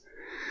and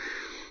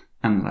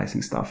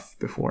analyzing stuff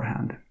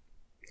beforehand.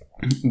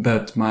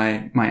 But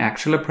my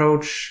actual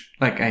approach,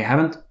 like I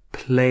haven't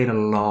played a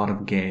lot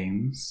of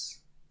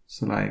games,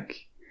 so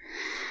like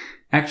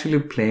actually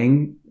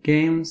playing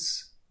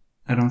games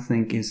I don't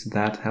think is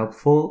that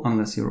helpful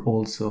unless you're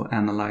also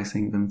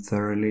analyzing them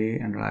thoroughly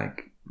and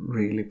like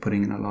really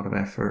putting in a lot of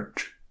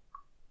effort.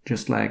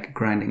 Just like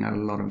grinding out a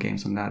lot of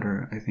games on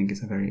ladder, I think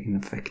is a very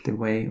ineffective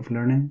way of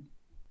learning.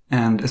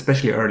 And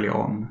especially early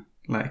on,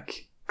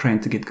 like trying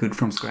to get good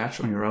from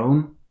scratch on your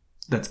own,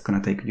 that's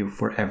gonna take you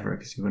forever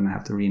because you're gonna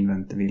have to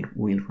reinvent the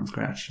wheel from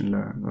scratch and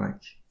learn,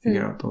 like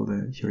figure out all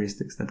the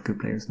heuristics that good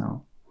players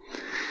know.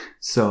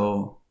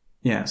 So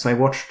yeah, so I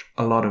watched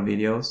a lot of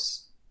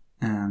videos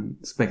and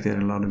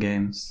spectated a lot of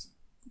games.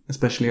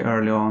 Especially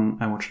early on,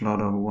 I watched a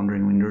lot of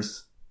Wandering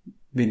Winders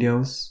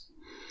videos,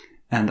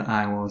 and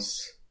I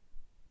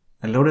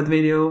loaded the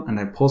video and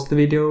I paused the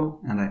video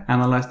and I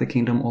analyzed the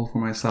kingdom all for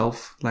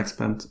myself, like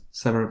spent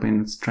several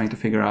minutes trying to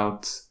figure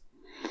out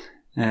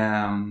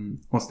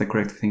what's the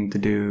correct thing to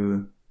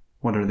do,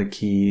 what are the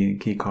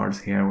key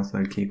cards here, what's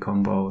the key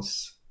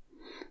combos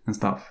and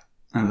stuff.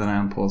 And then I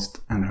unpaused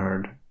and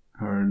heard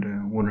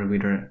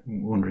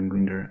Wandering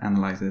Winder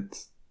analyze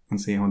it and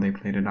see how they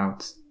played it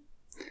out.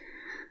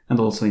 And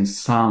also in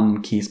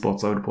some key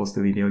spots I would pause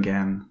the video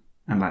again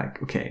and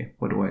like, okay,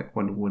 what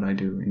would I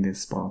do in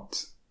this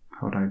spot?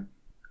 How would I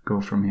go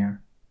from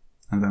here?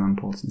 And then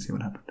unpause and see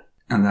what happened.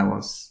 And that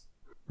was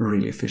a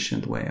really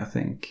efficient way, I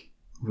think,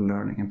 of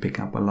learning and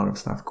picking up a lot of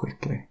stuff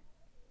quickly.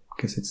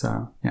 Because it's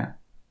a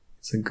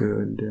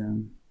good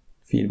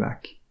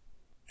feedback.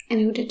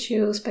 And who did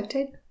you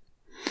spectate?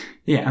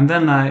 Yeah, and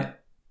then I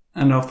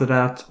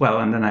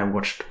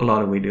watched a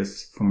lot of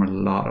videos from a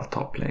lot of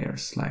top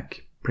players,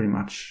 like pretty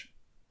much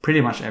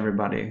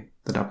everybody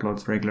that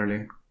uploads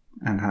regularly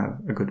and have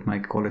a good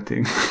mic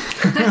quality,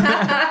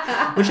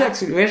 which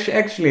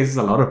actually is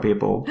a lot of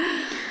people.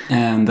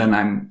 And then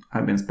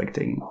I've been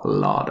spectating a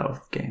lot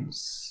of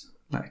games,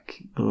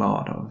 like a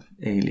lot of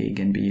A-League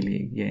and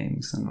B-League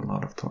games and a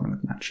lot of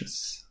tournament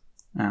matches,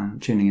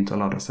 and tuning into a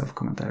lot of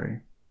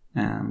self-commentary.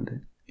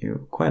 And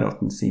you quite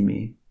often see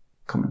me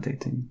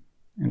commentating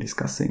and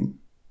discussing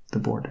the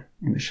board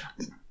in the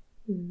chat.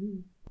 Mm-hmm.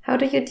 How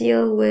do you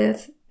deal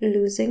with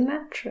losing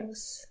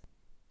matches?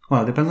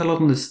 Well, it depends a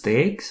lot on the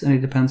stakes, and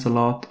it depends a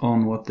lot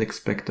on what the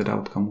expected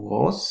outcome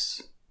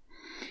was.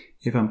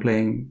 If I'm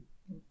playing,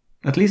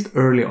 at least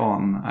early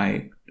on,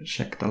 I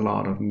checked a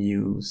lot of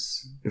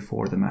news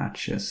before the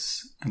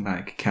matches and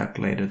like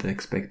calculated the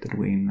expected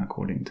win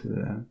according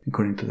to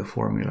the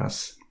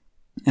formulas.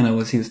 And I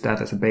always use that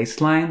as a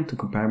baseline to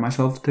compare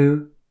myself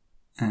to.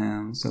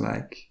 So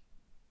like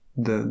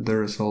the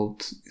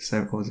result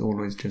was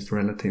always just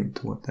relative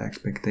to what the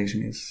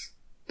expectation is.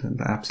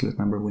 The absolute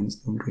number of wins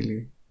don't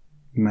really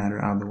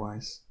matter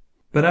otherwise.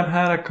 But I've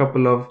had a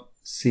couple of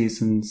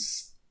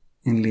seasons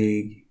in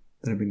League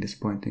that have been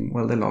disappointing.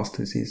 Well, the last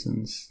 2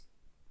 seasons.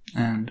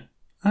 And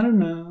I don't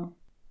know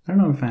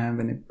if I have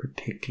any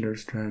particular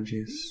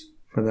strategies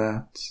for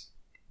that.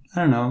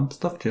 I don't know.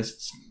 Stuff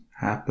just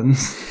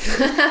happens.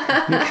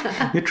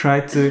 you try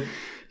to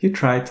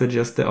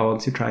adjust the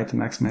odds. You try to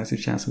maximize your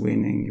chance of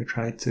winning. You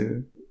try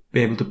to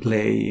be able to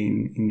play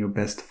in your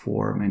best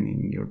form and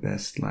in your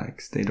best like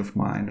state of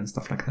mind and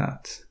stuff like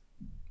that.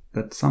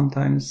 But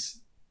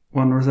sometimes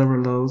one or several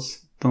of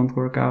those don't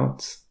work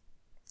out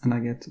and I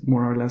get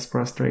more or less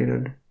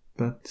frustrated.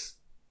 But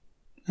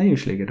I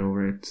usually get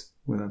over it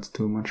without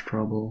too much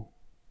trouble,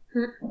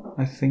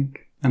 I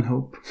think, and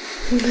hope.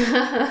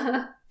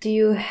 Do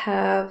you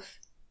have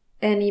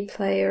any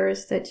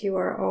players that you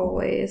are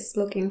always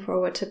looking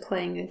forward to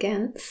playing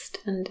against?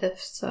 And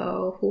if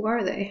so, who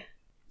are they?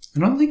 I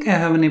don't think I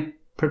have any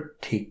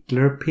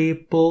particular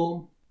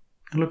people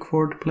I look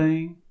forward to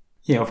playing.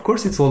 Yeah, of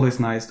course it's always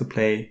nice to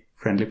play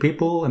friendly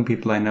people and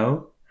people I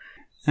know.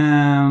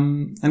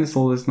 And it's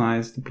always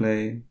nice to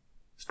play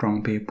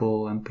strong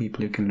people and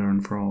people you can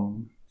learn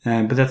from.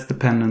 But that's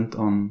dependent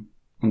on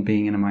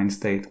being in a mind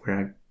state where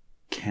I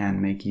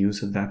can make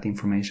use of that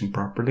information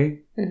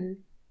properly. Mm-hmm.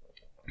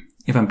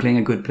 If I'm playing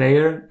a good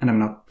player and I'm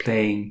not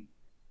playing,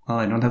 well,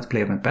 I don't have to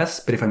play at my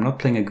best, but if I'm not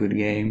playing a good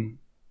game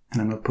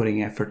and I'm not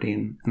putting effort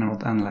in and I'm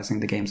not analyzing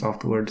the games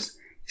afterwards,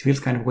 it feels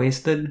kind of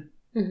wasted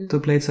to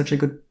play such a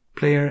good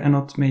player and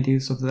not made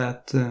use of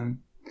that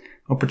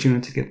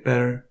opportunity to get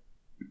better.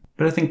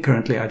 But I think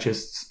currently I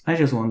just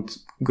want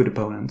good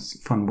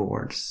opponents, fun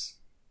boards,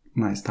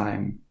 nice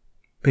time,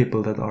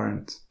 people that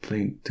aren't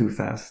playing too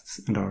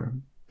fast and are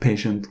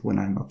patient when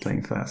I'm not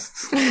playing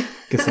fast,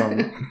 because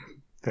I'm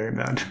very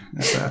bad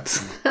at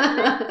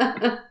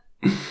that.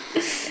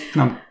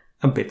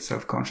 a bit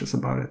self-conscious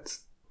about it.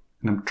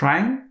 And I'm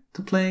trying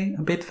to play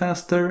a bit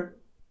faster,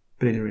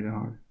 but it's really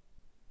hard.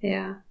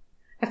 Yeah.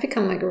 I've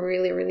become like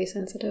really, really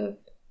sensitive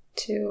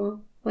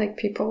to like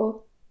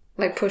people,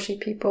 like pushy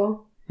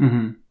people.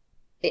 Mm-hmm.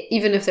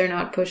 Even if they're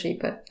not pushy,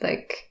 but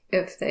like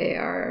if they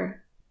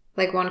are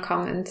like one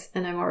comment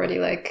and I'm already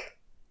like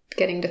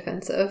getting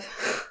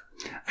defensive.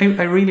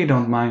 I really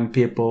don't mind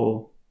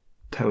people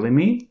telling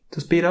me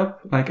to speed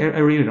up. Like, I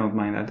really don't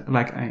mind that.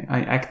 Like,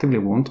 I actively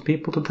want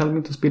people to tell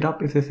me to speed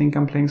up if they think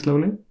I'm playing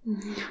slowly.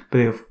 Mm-hmm.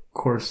 But of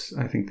course,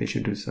 I think they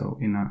should do so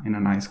in a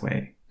nice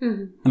way.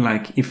 Mm-hmm. And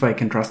like, if I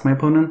can trust my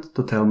opponent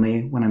to tell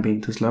me when I'm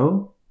being too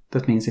slow,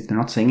 that means if they're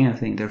not saying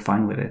anything, they're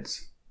fine with it.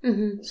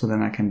 Mm-hmm. So then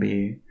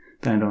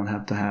then I don't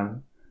have to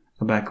have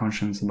a bad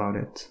conscience about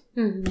it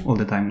all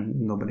the time.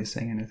 Nobody's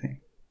saying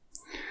anything.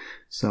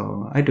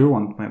 So I do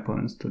want my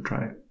opponents to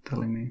try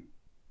telling me.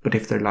 But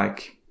if they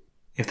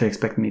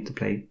expect me to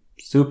play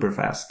super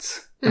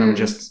fast, and I'm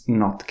just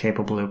not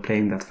capable of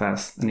playing that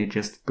fast, and it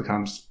just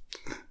becomes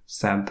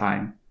sad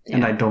time. Yeah.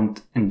 And I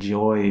don't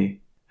enjoy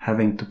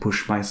having to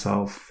push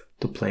myself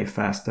to play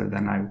faster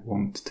than I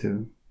want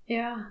to.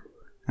 Yeah.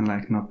 And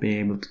like not be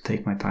able to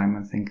take my time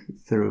and think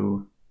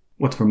through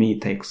what for me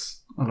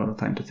takes a lot of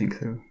time to think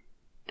through.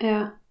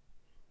 Yeah.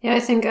 Yeah, I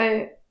think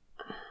the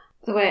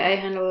way I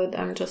handle it,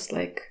 I'm just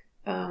like,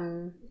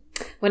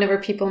 whenever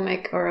people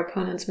or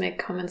opponents make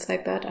comments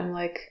like that, I'm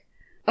like,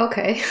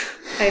 okay,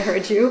 I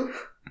heard you.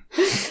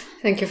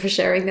 Thank you for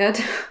sharing that.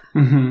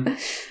 Mm-hmm.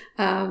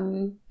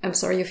 I'm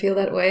sorry you feel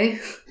that way.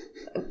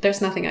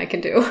 There's nothing I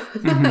can do.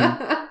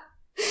 Mm-hmm.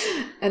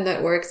 And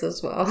that works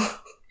as well.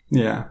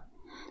 Yeah.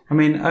 I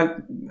mean,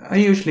 I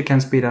usually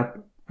can speed up.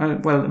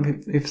 Well,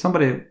 if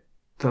somebody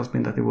tells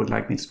me that they would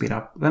like me to speed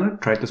up, then I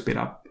try to speed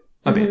up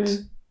a bit.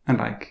 And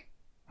like,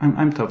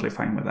 I'm totally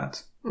fine with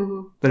that.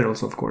 Mm-hmm. But it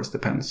also, of course,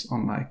 depends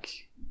on like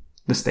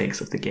the stakes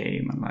of the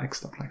game and like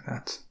stuff like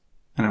that.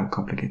 And how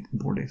complicated the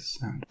board is.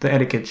 And the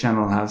etiquette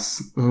channel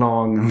has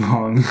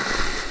long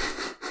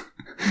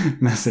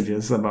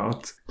messages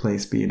about play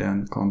speed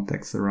and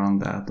context around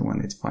that,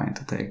 when it's fine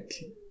to take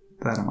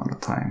that amount of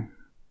time.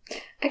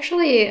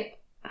 Actually,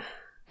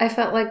 I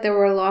felt like there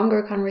were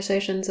longer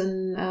conversations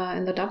in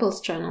the doubles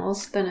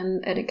channels than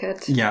in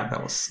etiquette. Yeah,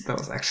 that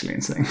was actually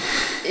insane.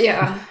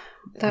 Yeah,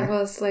 that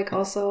was like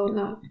also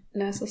not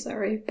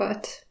necessary,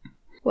 but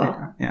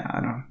well. Yeah,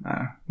 I don't.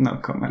 No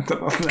comment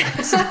about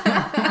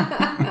that.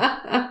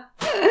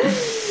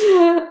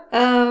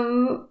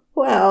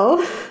 Well,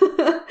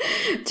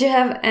 do you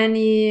have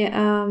any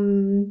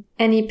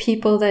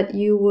people that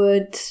you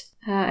would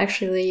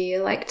actually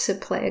like to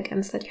play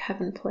against that you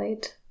haven't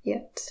played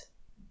yet?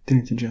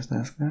 Didn't you just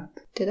ask that?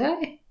 Did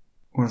I?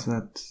 Was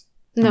that?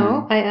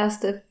 No, I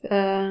asked if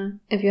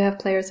you have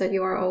players that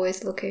you are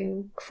always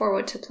looking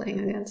forward to playing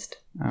against.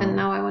 Oh. And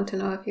now I want to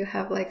know if you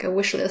have like a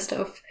wish list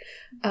of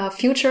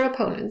future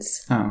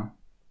opponents. Oh,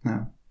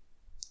 no.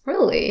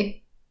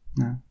 Really?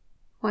 No.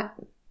 What?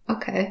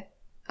 Okay.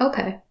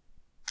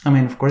 I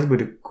mean, of course it would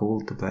be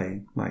cool to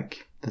play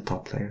like the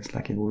top players.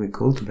 Like it would be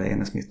cool to play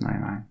Annie Smith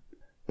 99.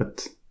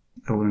 But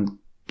I wouldn't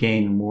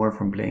gain more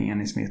from playing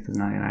Annie Smith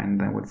 99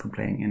 than I would from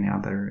playing any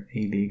other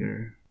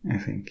A-leaguer, I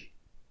think.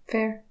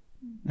 Fair.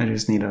 I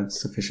just need a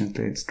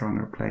sufficiently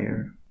stronger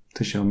player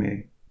to show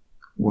me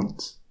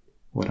what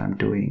I'm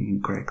doing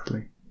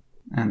incorrectly.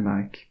 And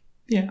like,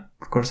 yeah,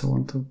 of course I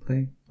want to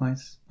play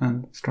nice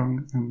and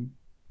strong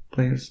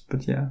players,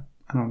 but yeah,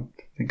 I don't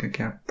think I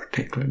care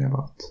particularly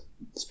about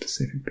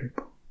specific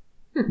people.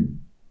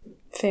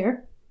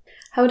 Fair.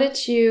 How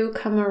did you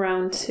come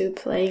around to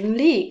playing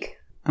League?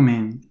 I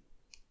mean,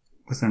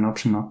 was there an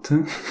option not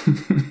to?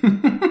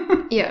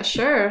 Yeah,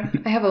 sure.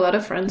 I have a lot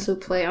of friends who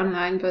play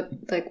online, but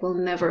like will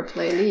never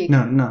play League.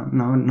 No,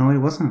 it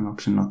wasn't an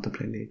option not to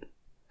play League.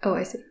 Oh,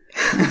 I see.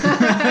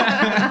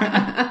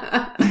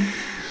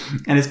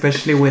 And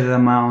especially with the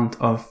amount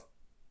of,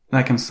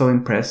 like, I'm so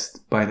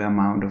impressed by the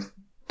amount of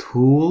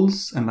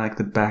tools and like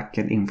the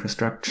backend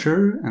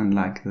infrastructure and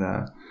like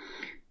the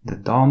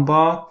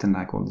DOM-bot and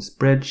like all the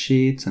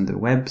spreadsheets and the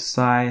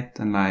website,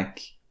 and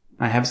like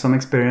I have some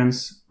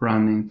experience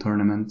running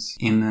tournaments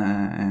in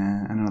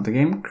another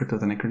game, Crypto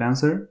the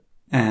Necrodancer,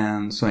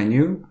 and so I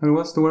knew how it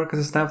was to work as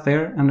a staff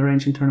there and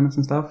arranging tournaments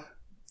and stuff.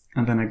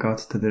 And then I got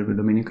to the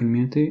Dominion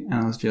community and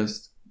I was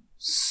just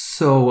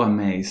so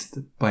amazed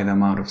by the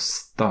amount of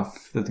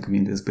stuff that the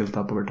community has built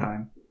up over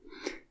time.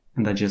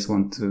 And I just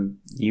want to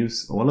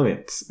use all of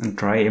it and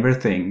try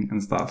everything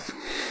and stuff.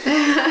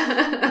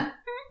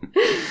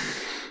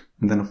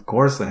 And then of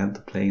course I had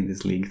to play in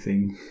this League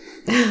thing.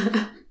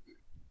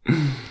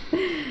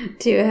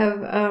 Do you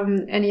have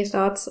any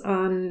thoughts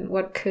on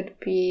what could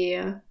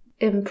be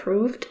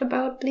improved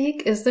about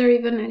League? Is there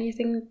even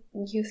anything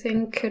you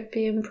think could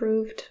be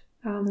improved?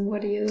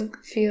 What do you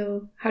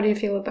feel? How do you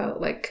feel about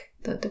like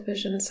the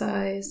division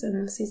size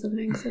and the season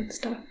length and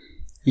stuff?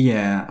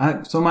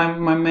 Yeah, so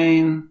my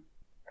main,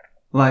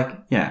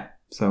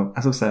 so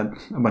as I've said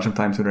a bunch of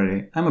times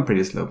already, I'm a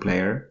pretty slow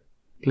player.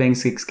 Playing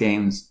 6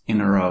 games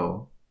in a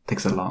row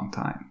takes a long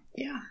time.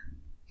 Yeah.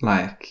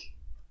 Like,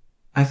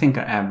 I think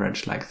I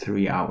average like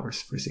 3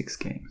 hours for 6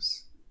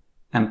 games.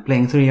 And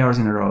playing 3 hours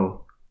in a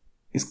row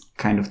is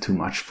kind of too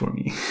much for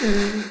me.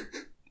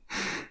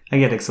 I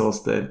get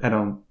exhausted. I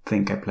don't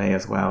think I play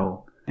as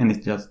well. And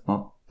it's just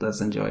not as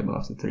enjoyable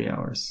after 3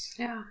 hours.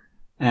 Yeah.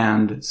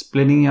 And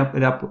splitting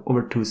it up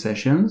over 2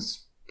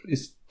 sessions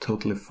is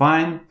totally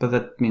fine, but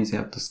that means you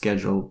have to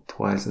schedule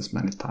twice as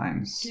many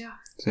times. Yeah.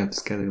 So you have to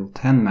schedule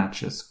 10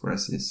 matches for a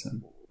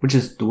season, which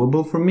is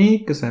doable for me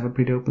because I have a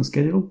pretty open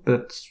schedule,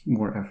 but it's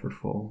more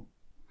effortful.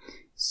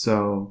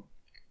 So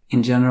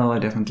in general, I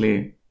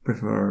definitely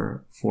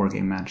prefer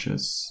 4-game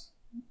matches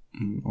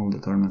in all the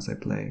tournaments I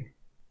play.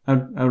 I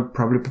would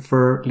probably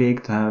prefer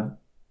League to have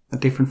a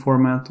different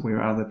format where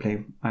you either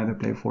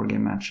play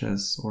 4-game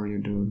matches or you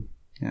do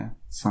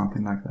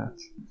something like that.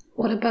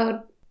 What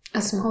about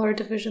a smaller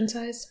division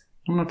size?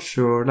 I'm not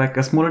sure. Like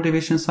a smaller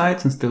division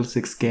size and still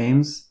 6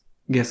 games,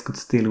 I guess could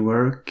still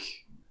work.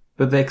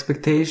 But the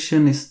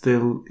expectation is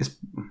to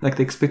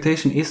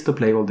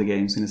play all the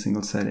games in a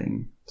single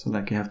setting. So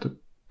like you have to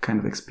kind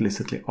of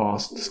explicitly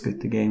ask to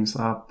split the games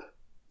up.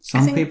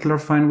 Some people are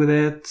fine with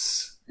it.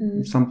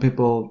 Some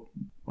people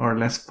are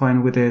less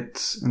fine with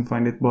it and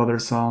find it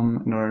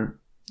bothersome or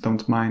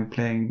don't mind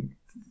playing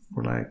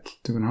for like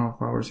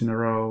 2.5 hours in a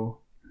row.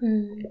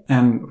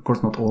 And of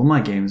course not all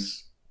my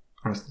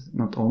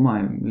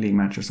league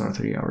matches are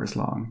 3 hours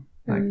long.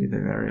 Like they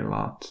vary a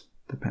lot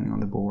depending on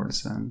the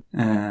boards, and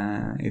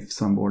if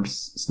some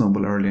boards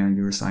snowball early and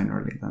you resign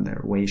early, then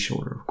they're way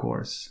shorter, of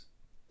course.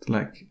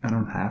 Like I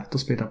don't have to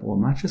split up all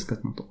matches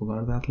because not all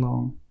are that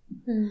long.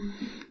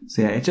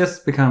 So yeah, it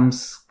just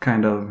becomes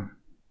kind of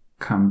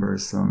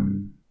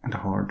cumbersome and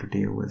hard to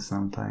deal with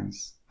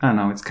sometimes. I don't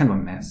know, it's kind of a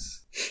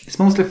mess. It's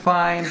mostly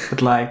fine,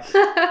 but like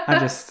I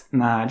just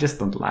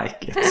don't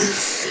like it.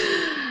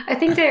 I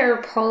think they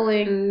are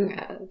polling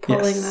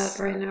that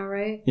right now,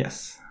 right?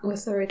 Yes.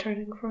 With the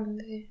returning from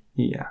the...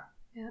 Yeah.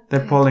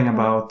 They're polling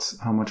about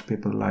how much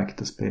people like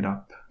to split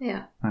up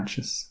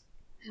matches.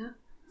 Yeah.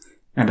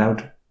 And I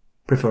would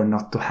prefer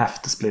not to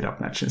have to split up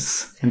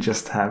matches and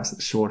just have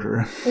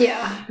shorter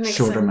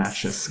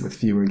matches with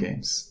fewer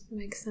games.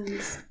 Makes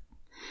sense.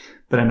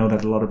 But I know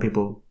that a lot of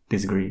people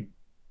disagree.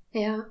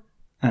 Yeah.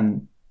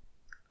 And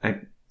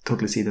I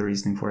totally see the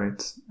reasoning for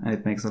it. And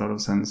it makes a lot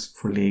of sense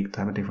for League to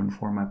have a different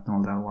format than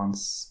all that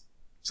once.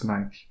 So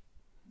like,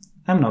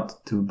 I'm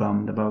not too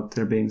bummed about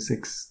there being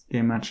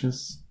 6-game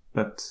matches,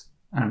 but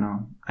I don't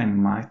know, I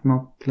might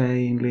not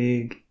play in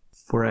League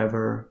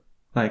forever.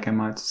 Like I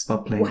might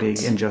stop playing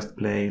League and just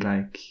play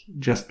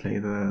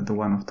the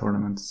one-off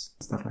tournaments,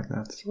 stuff like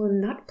that. You will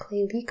not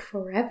play League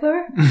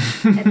forever?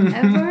 And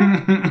ever?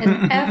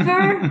 And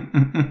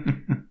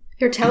ever?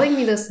 You're telling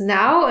me this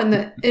now in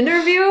the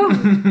interview?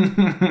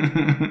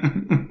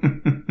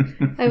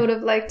 I would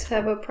have liked to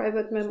have a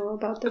private memo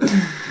about this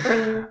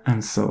earlier.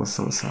 I'm so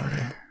sorry.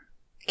 I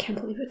can't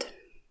believe it.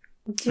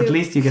 At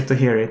least you get to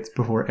hear it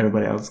before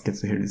everybody else gets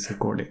to hear this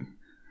recording.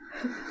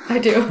 I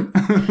do.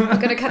 I'm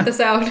gonna cut this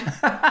out.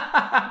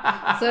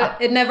 So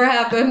it never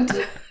happened.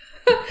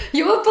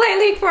 You will play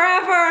League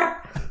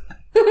forever!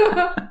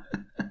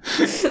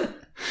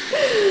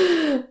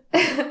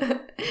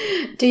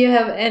 Do you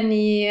have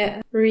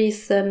any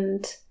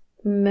recent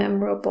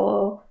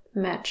memorable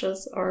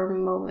matches or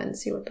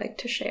moments you would like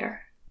to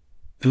share?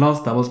 The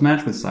last doubles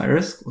match with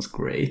Cyrus was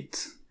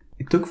great.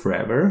 It took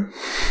forever.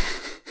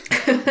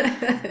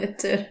 It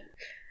did.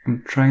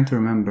 I'm trying to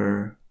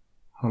remember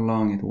how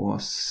long it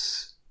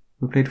was.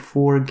 We played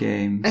 4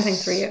 games. I think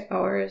 3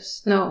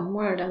 hours. No,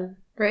 more than,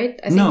 right?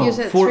 I think you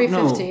said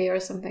 350 or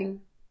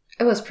something.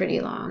 It was pretty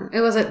long.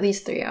 It was at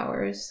least 3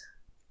 hours.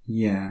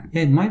 Yeah,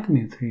 it might have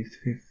been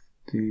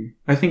 350.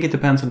 I think it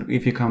depends on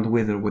if you count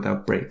with or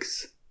without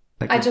breaks.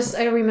 Like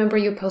I remember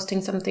you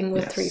posting something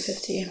with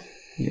 350.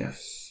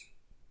 Yes.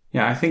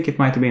 Yeah, I think it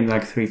might have been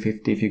like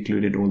 350 if you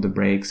included all the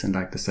breaks and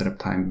like the setup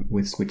time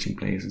with switching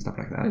players and stuff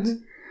like that.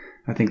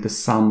 Mm-hmm. I think the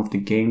sum of the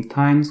game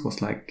times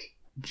was like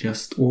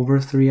just over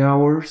 3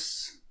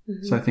 hours.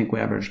 Mm-hmm. So I think we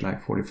averaged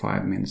like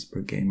 45 minutes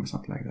per game or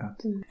something like that.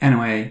 Mm-hmm.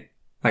 Anyway,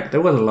 like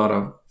there was a lot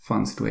of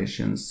fun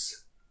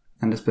situations,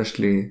 and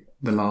especially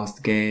the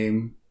last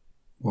game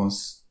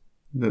was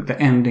the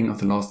ending of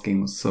the last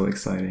game was so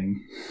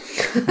exciting.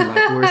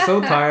 Like we were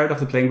so tired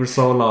after playing for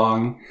so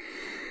long,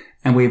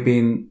 and we had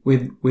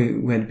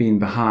been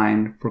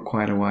behind for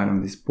quite a while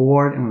on this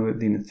board, and we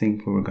didn't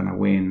think we were gonna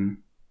win,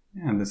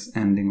 and this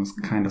ending was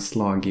kind of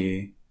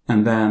sloggy.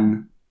 And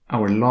then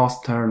our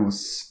last turn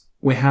was,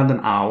 we had an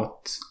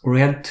out, or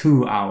we had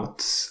 2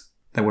 outs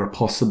that were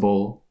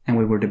possible, and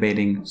we were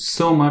debating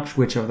so much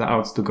which of the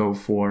outs to go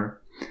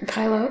for.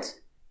 Pile outs?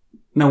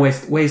 No,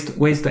 ways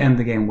to end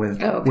the game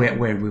with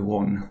where we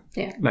won.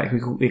 Yeah. Like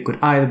we could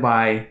either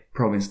buy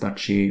Province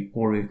Duchy,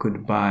 or we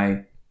could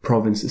buy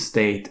Province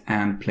Estate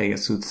and play a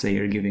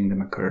Soothsayer giving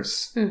them a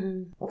curse.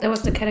 Mm-hmm. That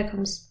was the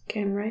Catacombs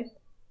game, right?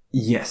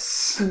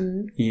 Yes.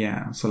 Mm-hmm.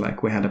 Yeah. So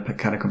like we had a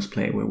Catacombs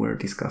play where we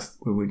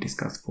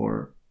discussed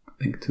for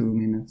I think 2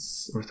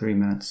 minutes or 3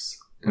 minutes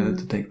whether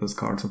to take those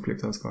cards or flip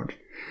those cards.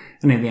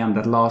 And in the end,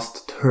 that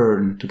last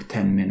turn took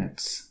 10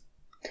 minutes.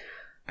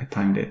 I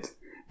timed it.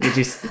 which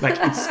is like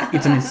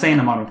it's an insane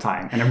amount of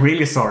time, and I'm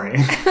really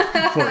sorry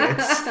for it.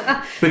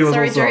 But it was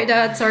sorry, also, Jerry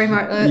Dad. Sorry,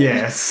 Martha.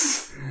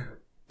 Yes,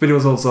 but it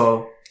was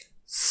also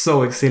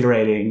so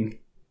exhilarating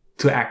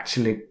to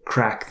actually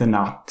crack the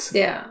nut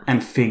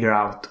and figure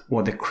out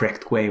what the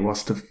correct way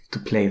was to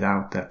play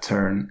out that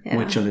turn,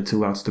 which of the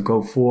two outs to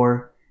go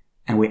for.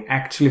 And we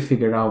actually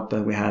figured out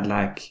that we had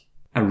like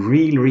a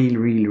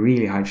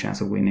really high chance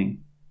of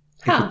winning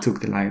if we took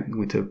the line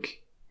we took.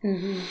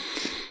 Mm-hmm.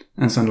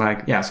 And so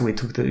like, so we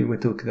took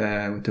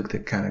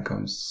the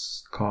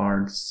catacombs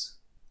cards,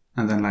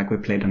 and then like we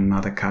played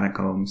another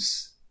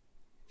catacombs,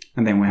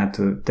 and then we had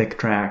to deck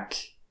track,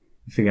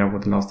 figure out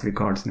what the last 3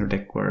 cards in our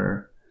deck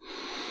were,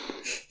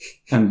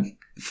 and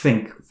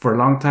think for a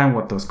long time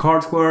what those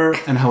cards were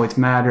and how it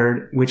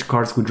mattered, which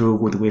cards we drew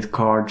with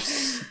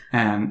cards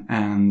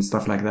and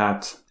stuff like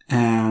that.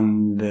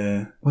 And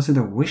was it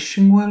a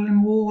wishing well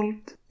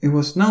involved? It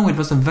was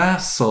a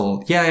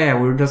vassal. Yeah,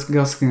 we were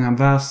discussing a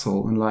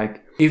vassal, and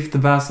like, if the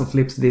vassal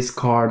flips this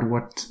card,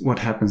 what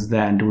happens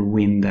then? Do we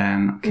win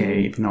then?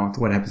 Okay, if not,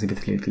 what happens if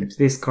it flips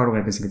this card? What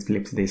happens if it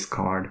flips this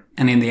card?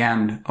 And in the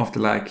end, after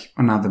like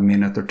another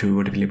minute or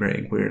two of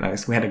deliberating, we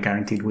realized we had a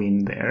guaranteed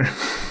win there.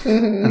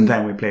 And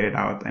then we played it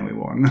out and we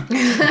won.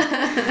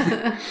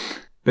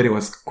 But it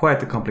was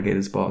quite a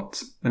complicated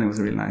spot, and it was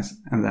really nice.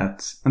 And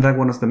that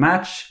won us the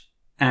match.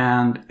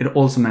 And it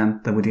also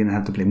meant that we didn't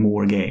have to play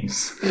more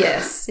games.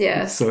 Yes.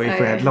 So if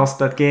we had lost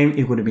that game,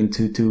 it would have been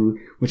 2-2,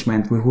 which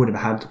meant we would have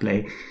had to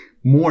play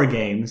more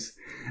games.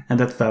 And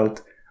that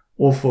felt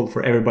awful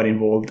for everybody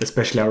involved,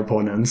 especially our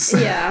opponents.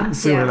 Yeah.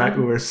 So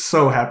we were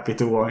so happy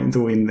to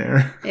win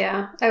there.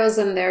 Yeah, I was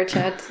in their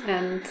chat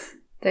and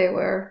they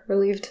were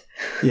relieved.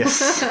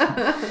 Yes.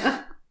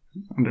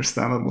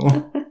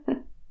 Understandable.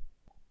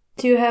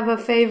 Do you have a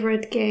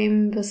favorite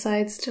game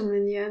besides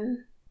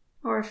Dominion?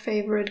 Or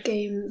favorite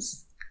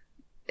games?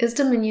 Is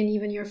Dominion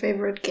even your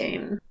favorite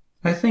game?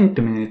 I think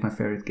Dominion is my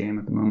favorite game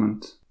at the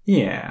moment.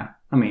 Yeah,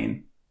 I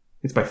mean,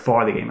 it's by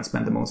far the game I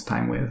spent the most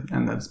time with,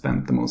 and I've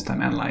spent the most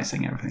time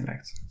analyzing everything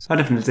like that. So I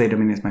definitely say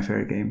Dominion is my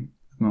favorite game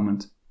at the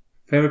moment.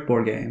 Favorite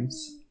board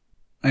games?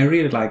 I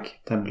really like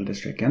Temple of the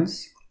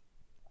Strickens,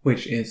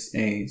 which is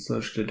a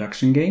social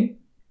deduction game,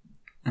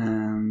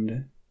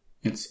 and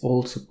it's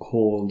also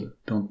called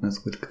Don't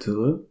Mess with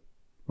Cthulhu,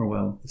 or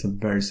well, it's a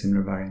very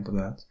similar variant of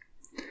that.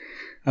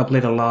 I've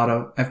played a lot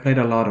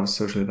of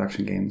social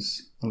deduction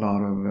games. A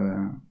lot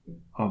of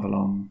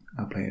Avalon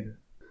I played.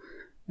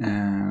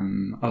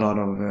 A lot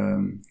of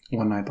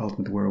One Night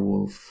Ultimate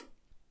Werewolf.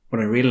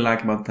 What I really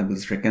like about Temple of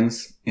the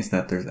Strickens is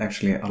that there's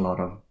actually a lot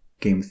of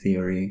game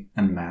theory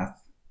and math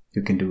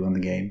you can do on the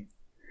game.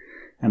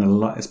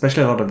 And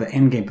especially a lot of the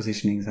endgame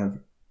positionings have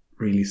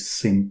really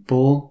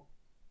simple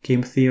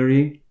game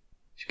theory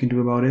you can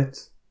do about it.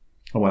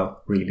 Oh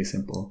well, really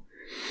simple.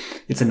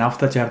 It's enough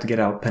that you have to get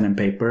out pen and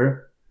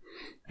paper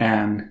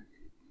and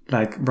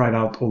like write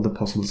out all the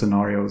possible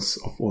scenarios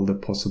of all the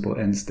possible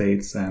end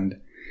states, and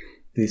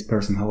this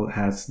person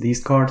has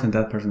these cards and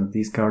that person has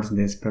these cards and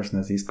this person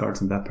has these cards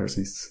and that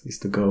person is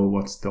to go,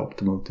 what's the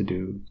optimal to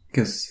do,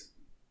 because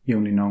you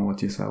only know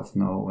what yourself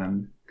know,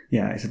 and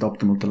is it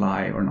optimal to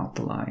lie or not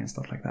to lie and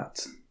stuff like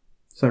that.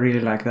 So I really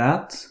like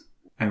that.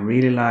 I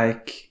really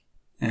like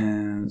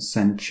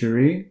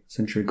Century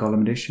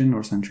Golem Edition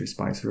or Century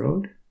Spice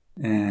Road.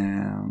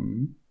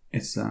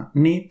 It's a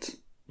neat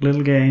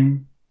little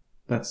game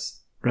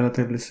that's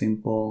relatively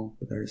simple,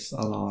 but there's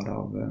a lot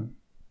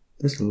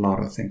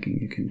of thinking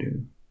you can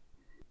do,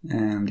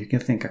 and you can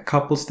think a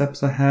couple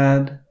steps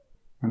ahead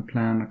and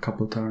plan a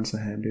couple turns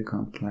ahead. You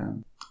can't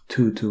plan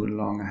too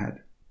long ahead.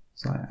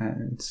 So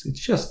it's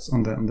just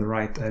on the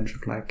right edge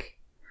of like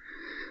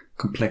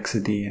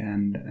complexity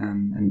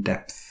and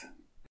depth,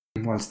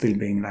 while still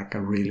being like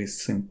a really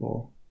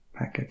simple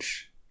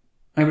package.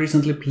 I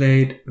recently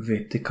played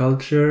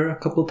Viticulture a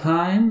couple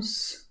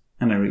times,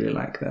 and I really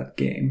like that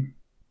game.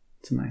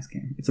 It's a nice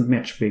game. It's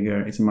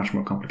a much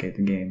more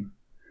complicated game.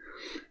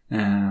 But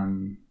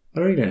I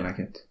really like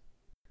it.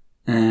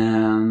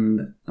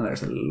 And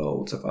there's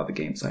loads of other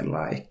games I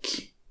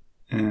like.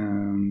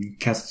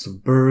 Castles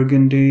of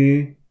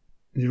Burgundy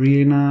is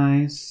really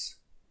nice.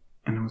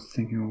 And I was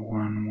thinking of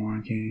one more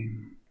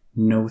game.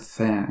 No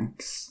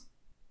Thanks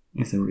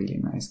is a really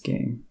nice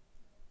game.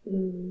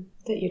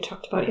 That you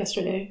talked about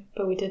yesterday,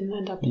 but we didn't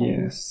end up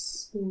playing.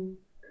 Yes.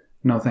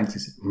 No Thanks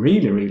is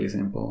really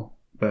simple.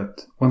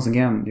 But once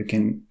again, you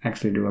can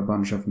actually do a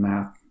bunch of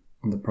math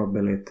on the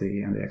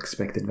probability and the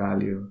expected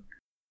value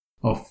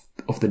of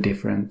the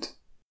different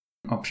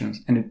options.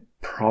 And it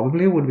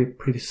probably would be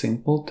pretty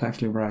simple to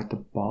actually write a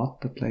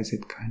bot that plays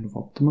it kind of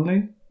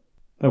optimally.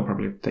 That would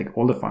probably take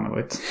all the fun of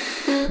it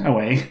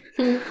away.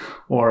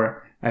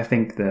 Or I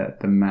think that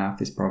the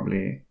math is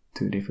probably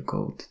too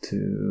difficult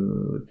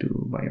to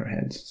do by your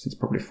head, so it's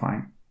probably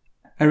fine.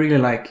 I really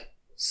like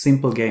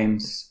simple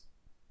games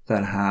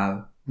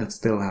that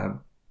still have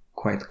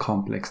quite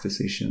complex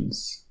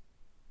decisions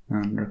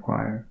and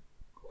require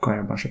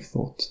a bunch of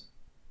thought.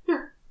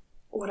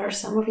 What are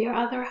some of your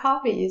other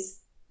hobbies?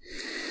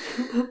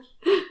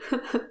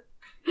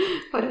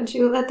 Why don't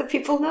you let the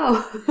people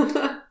know?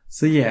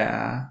 So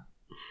yeah,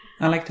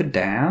 I like to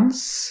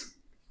dance.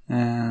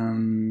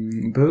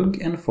 Bug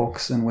and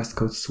Fox and West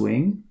Coast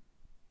Swing.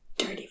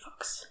 Dirty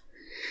Fox.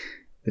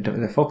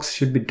 The Fox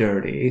should be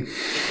dirty.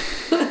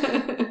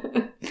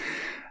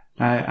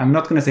 I'm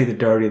not going to say the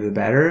dirty the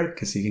better,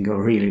 because you can go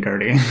really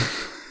dirty.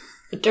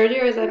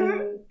 Dirtier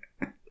than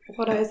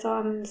what I saw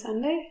on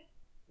Sunday?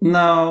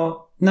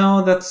 No,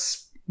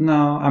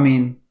 I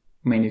mean,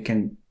 you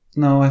can,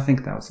 no, I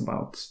think that was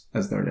about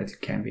as dirty as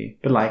it can be.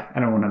 But like, I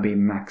don't want to be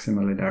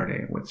maximally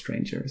dirty with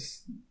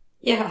strangers.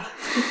 Yeah.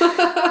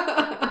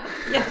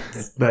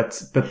 Yes. But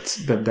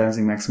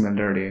dancing maximally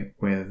dirty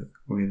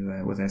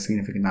with a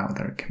significant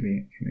other can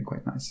be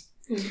quite nice.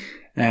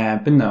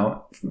 But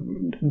no,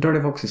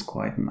 Dirty Fox is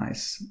quite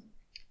nice,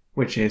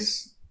 which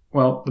is,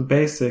 well, the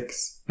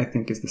basics I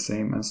think is the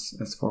same as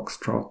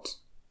Foxtrot,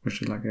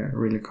 which is like a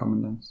really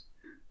common dance,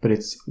 but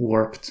it's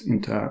warped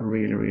into a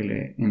really,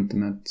 really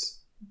intimate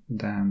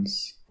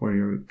dance where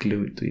you're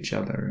glued to each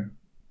other.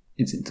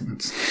 It's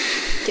intimate.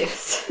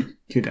 Yes.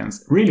 You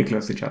dance really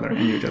close to each other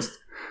and you just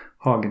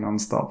hug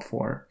non-stop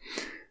for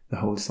the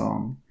whole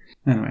song.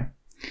 Anyway,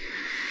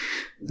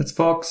 that's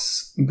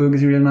Fox. Bug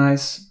is really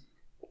nice.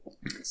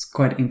 It's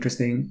quite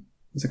interesting.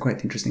 It's a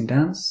quite interesting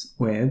dance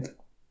with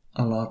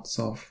lots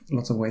of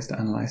ways to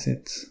analyze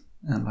it,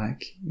 and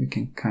like you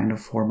can kind of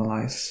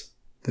formalize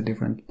the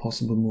different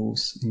possible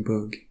moves in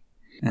Bug,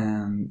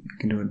 and you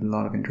can do a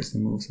lot of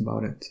interesting moves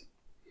about it.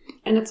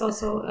 And it's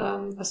also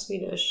a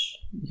Swedish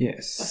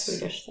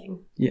thing.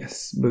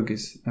 Yes, Bug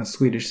is a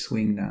Swedish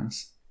swing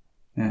dance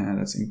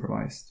that's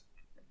improvised.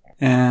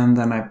 And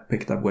then I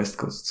picked up West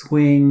Coast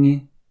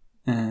Swing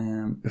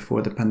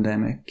before the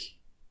pandemic,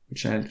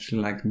 which I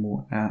actually liked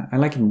more. I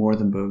like it more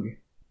than Bug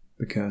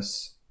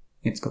because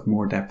it's got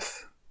more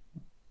depth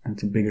and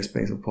it's a bigger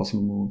space of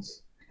possible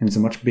moves. And it's a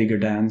much bigger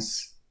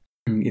dance.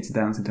 It's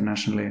danced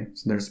internationally,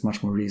 so there's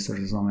much more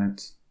resources on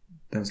it.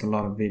 There's a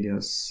lot of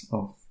videos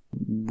of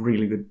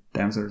really good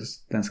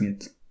dancers dancing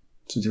it.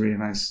 So it's really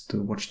nice to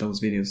watch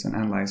those videos and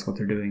analyze what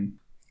they're doing,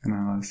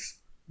 and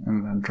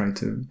then try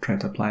to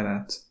apply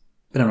that.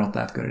 But I'm not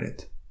that good at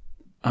it.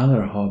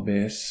 Other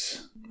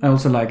hobbies. I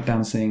also like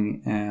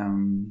dancing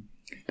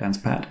dance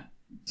pad.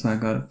 So I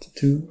got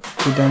two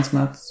dance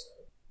mats.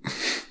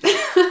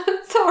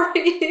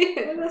 Sorry,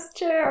 this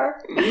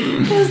chair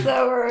is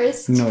the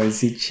worst.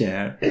 Noisy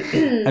chair.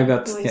 I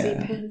got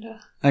panda.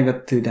 I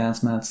got 2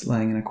 dance mats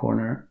lying in a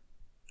corner,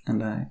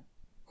 and I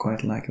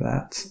quite like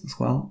that as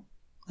well.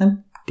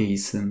 I'm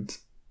decent.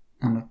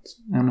 I'm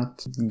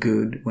not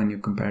good when you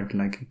compare it to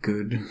like a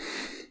good.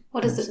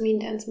 What does it mean,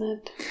 dance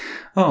mat?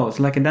 Oh,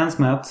 so like a dance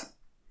mat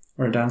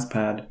or a dance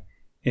pad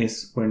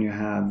is when you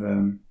have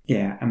a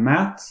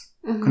mat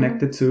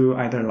connected to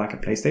either like a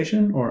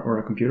PlayStation or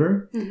a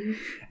computer,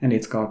 and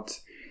it's got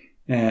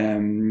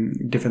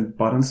different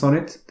buttons on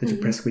it that you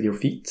press with your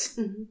feet.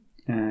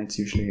 It's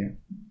usually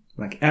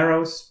like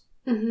arrows,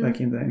 like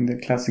in the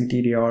classic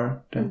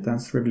DDR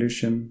Dance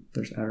Revolution.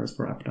 There's arrows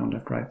for up, down,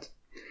 left, right,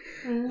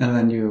 and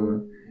then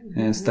you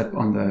step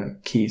on the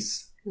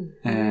keys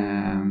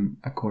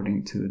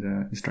according to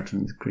the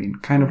instructions on the screen,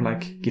 kind of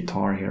like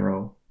Guitar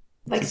Hero,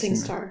 like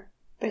SingStar,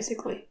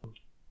 basically.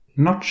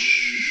 Not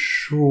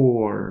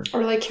sure.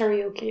 Or like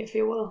karaoke, if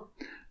you will.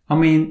 I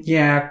mean,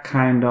 yeah,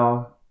 kind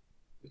of.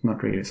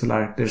 Not really. So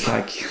like, there's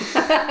like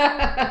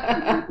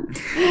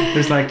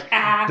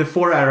the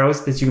 4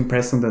 arrows that you can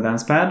press on the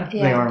dance pad.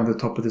 Yeah. They are on the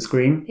top of the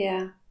screen.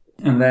 Yeah.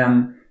 And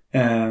then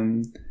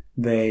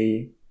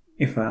there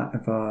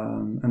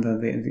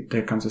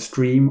comes a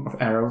stream of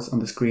arrows on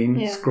the screen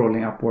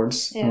scrolling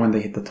upwards. Yeah. And when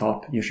they hit the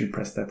top, you should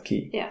press that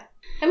key. Yeah.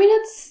 I mean,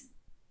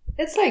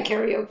 it's like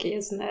karaoke,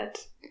 isn't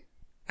it?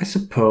 I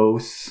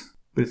suppose,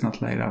 but it's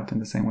not laid out in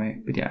the same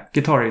way. But yeah,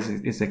 guitar is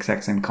the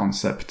exact same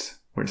concept,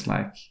 where it's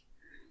like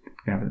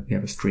you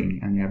have a string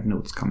and you have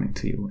notes coming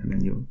to you, and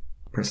then you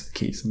press the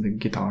keys on the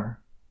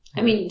guitar.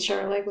 I mean,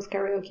 sure, like with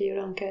karaoke, you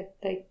don't get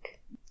like.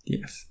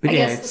 Yes, but I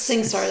guess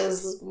SingStar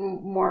is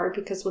more,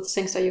 because with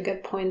SingStar you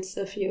get points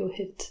if you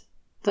hit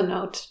the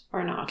note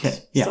or not.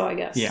 Okay. Yeah. So I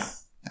guess. Yeah.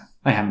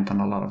 I haven't done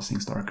a lot of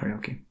SingStar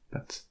karaoke,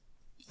 but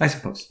I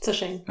suppose it's a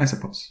shame. I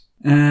suppose.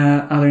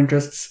 Other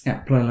interests,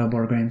 play a lot of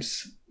board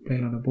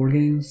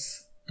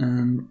games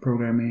and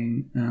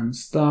programming and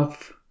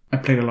stuff. I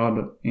played a lot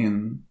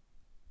in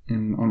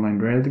online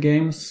reality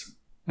games.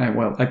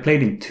 I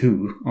played in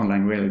 2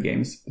 online reality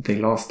games, but they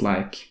last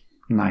like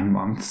 9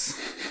 months.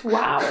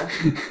 Wow.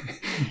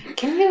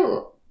 Can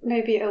you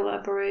maybe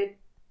elaborate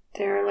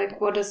there? Like,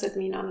 what does it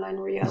mean, online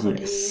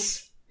reality?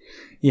 Yes.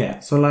 Yeah,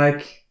 so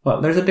like, well,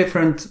 there's a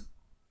bunch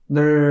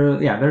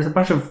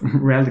of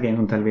reality games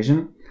on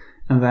television,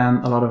 and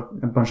then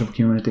a bunch of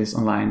communities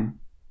online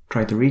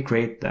try to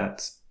recreate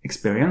that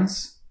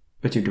experience,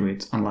 but you do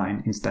it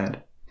online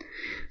instead.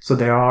 So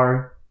there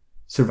are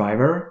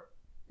Survivor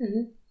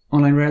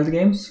online reality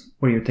games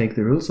where you take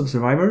the rules of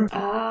Survivor.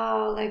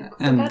 Like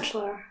The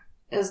Bachelor.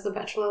 Is The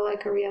Bachelor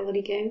like a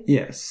reality game?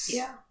 Yes.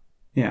 Yeah.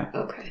 Yeah.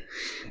 Okay.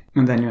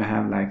 And then you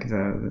have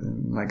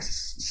like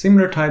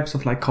similar types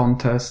of like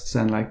contests,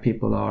 and like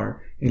people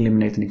are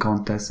eliminating the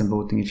contests and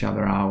voting each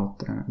other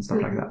out and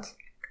stuff like that.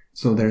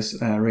 So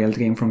there's a reality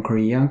game from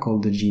Korea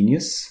called The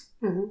Genius,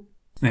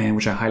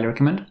 which I highly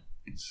recommend.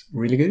 It's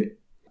really good.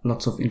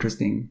 Lots of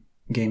interesting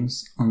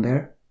games on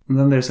there. And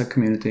then there's a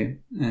community,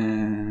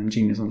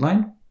 Genius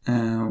Online,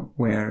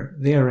 where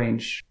they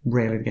arrange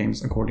reality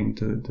games according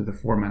to the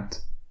format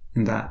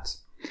in that.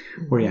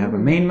 Where you have a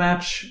main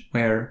match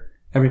where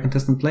every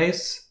contestant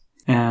plays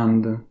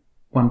and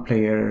one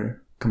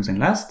player comes in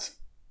last,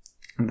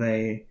 and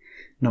they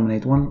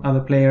nominate one other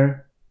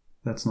player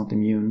that's not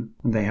immune,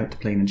 and they have to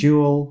play in a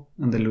duel,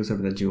 and the loser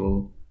of the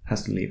duel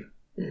has to leave.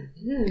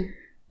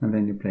 And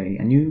then you play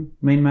a new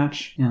main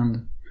match,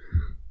 and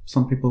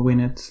some people win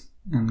it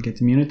and get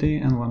immunity,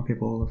 and one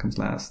people comes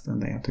last,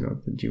 and they have to go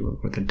to the duel,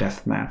 or the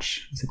death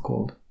match, is it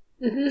called?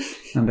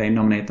 And they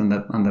nominate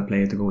the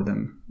player to go with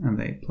them, and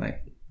they play.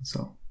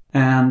 So,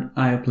 and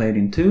I played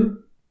in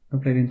two. I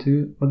played in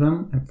two of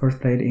them. I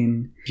first played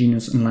in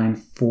Genius Online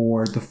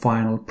for The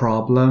Final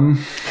Problem,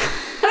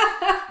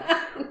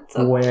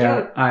 so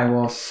where cute. I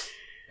was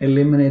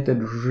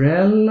eliminated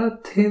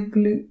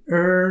relatively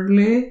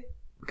early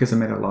because I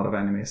made a lot of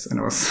enemies, and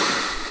I was.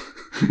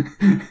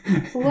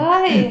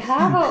 Why?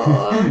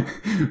 How?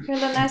 You're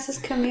the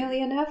nicest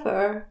chameleon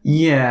ever.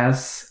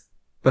 Yes,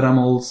 but I'm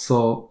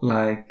also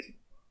like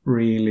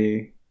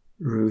really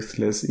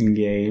ruthless in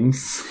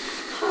games.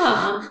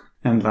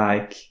 And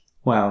like,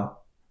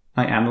 well,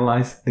 I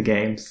analyze the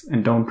games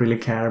and don't really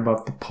care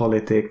about the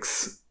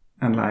politics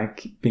and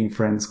like being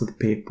friends with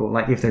people.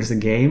 Like if there's a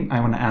game, I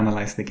want to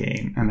analyze the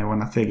game and I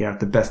want to figure out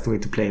the best way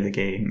to play the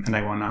game. And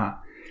I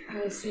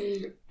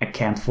see. I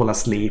can't fall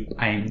asleep.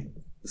 I'm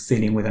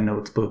sitting with a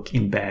notebook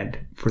in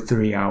bed for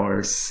 3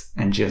 hours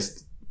and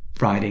just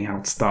writing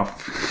out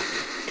stuff.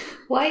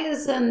 Why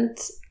isn't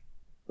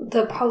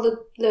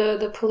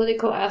the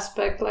political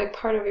aspect like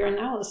part of your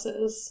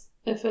analysis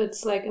if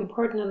it's like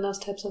important in those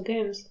types of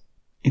games?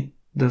 It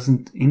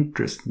doesn't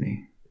interest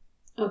me.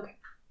 Okay.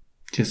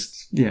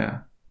 Just,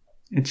 yeah.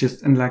 It's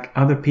just, and like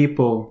other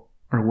people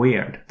are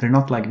weird. They're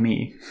not like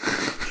me.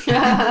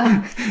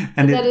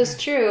 And that is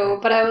true,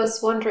 but I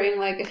was wondering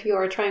like if you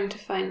are trying to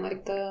find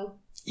like the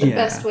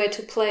best way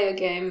to play a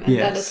game, and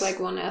that is like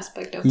one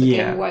aspect of the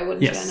game, why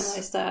wouldn't you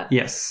analyze that?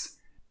 Yes,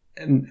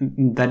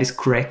 and that is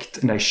correct,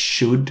 and I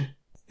should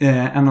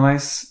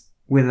analyze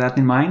with that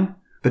in mind,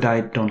 but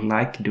I don't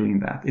like doing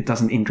that. It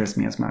doesn't interest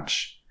me as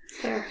much.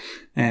 Fair.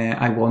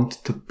 I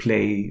want to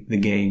play the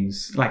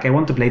games. Like, I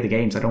want to play the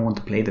games. I don't want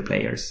to play the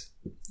players.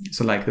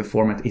 So, like, the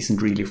format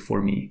isn't really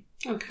for me.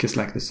 Okay. Because,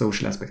 like, the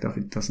social aspect of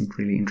it doesn't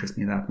really interest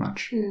me that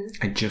much.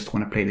 I just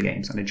want to play the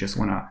games, and I just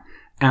want to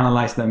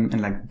analyze them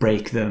and, like,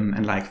 break them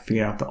and, like,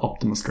 figure out the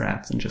optimal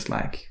strats and just,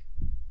 like,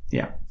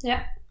 yeah.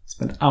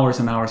 Spend hours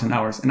and hours and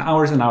hours and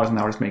hours and hours and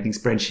hours making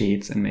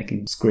spreadsheets and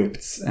making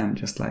scripts and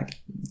just,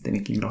 like,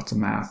 making lots of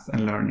math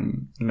and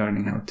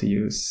learning how to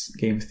use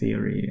game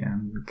theory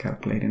and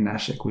calculating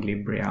Nash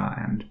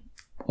equilibria and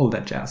all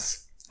that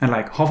jazz. And,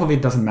 like, half of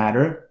it doesn't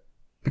matter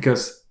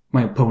because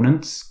my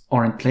opponents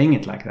aren't playing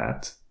it like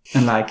that.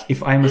 And, like,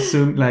 if I'm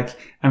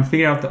I'm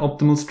figuring out the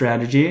optimal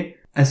strategy,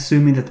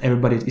 assuming that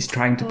everybody is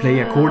trying to play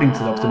according to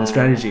the optimal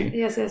strategy.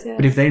 Yes.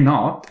 But if they're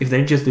not, if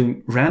they're just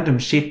doing random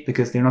shit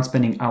because they're not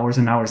spending hours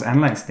and hours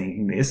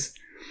analyzing this,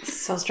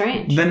 so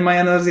strange. Then my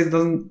analysis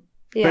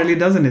barely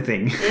does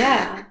anything.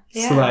 Yeah.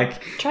 So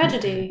like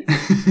tragedy.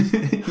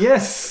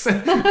 Yes,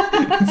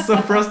 it's so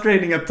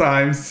frustrating at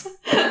times.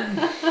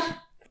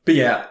 But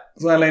yeah,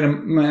 so I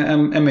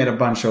made a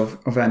bunch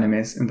of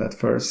enemies in the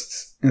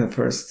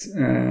first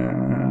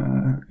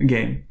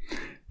game,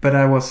 but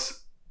I was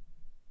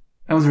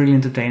really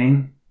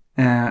entertaining,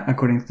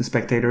 according to the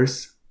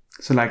spectators.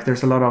 So like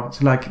there's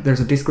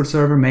a Discord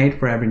server made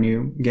for every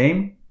new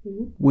game.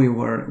 We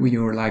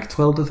were like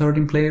 12 to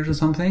 13 players or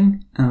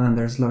something, and then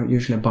there's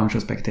usually a bunch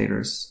of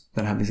spectators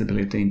that have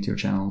visibility into your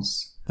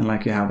channels. And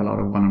like you have a lot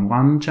of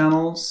one-on-one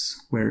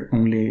channels where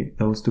only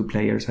those two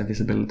players have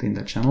visibility in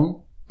that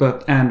channel,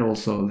 and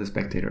also the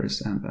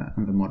spectators and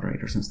the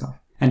moderators and stuff.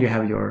 And you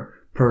have your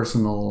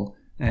personal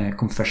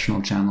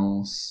confessional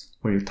channels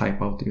where you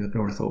type out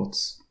your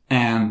thoughts.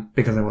 And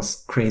because I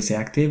was crazy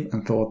active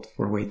and thought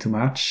for way too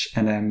much,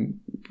 and I'm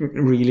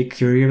really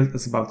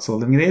curious about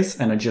solving this,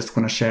 and I just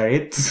want to share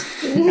it.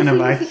 And I'm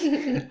like,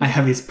 I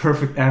have this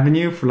perfect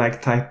avenue for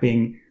like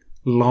typing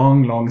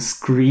long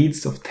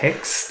screeds of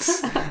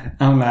text.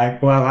 I'm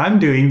like, well, I'm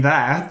doing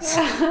that.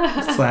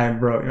 So I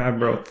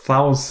wrote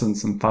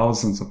thousands and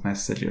thousands of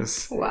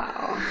messages.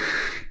 Wow.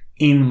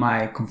 In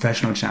my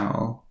confessional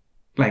channel.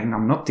 Like,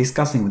 I'm not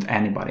discussing with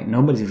anybody.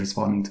 Nobody's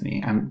responding to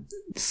me.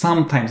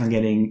 Sometimes I'm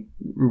getting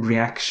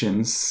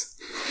reactions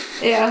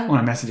on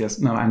my messages.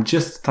 No, I'm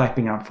just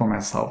typing out for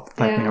myself,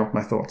 typing out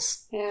my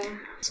thoughts. Yeah.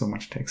 So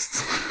much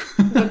text.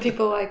 But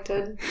people liked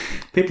it.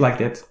 People liked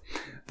it.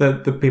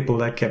 The people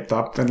that kept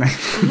up and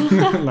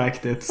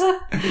liked it.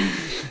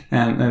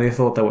 And they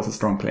thought I was a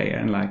strong player.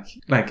 And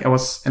like I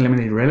was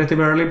eliminated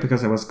relatively early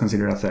because I was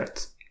considered a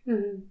threat.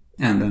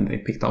 And then they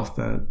picked off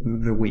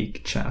the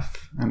weak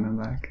chef, and then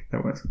like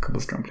there was a couple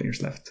of strong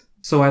players left.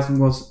 So I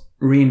was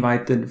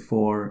re-invited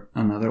for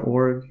another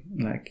org,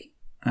 like,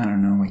 I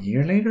don't know, a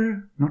year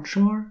later, not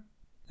sure.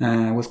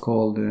 It was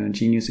called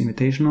Genius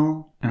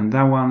Invitational, and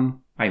that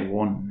one I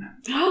won.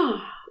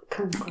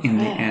 Congrats. In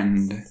the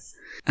end.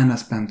 And I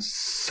spent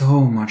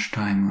so much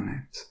time on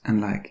it,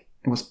 and like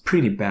it was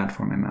pretty bad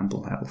for my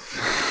mental health.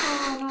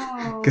 Oh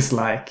no. Because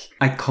like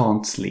I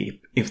can't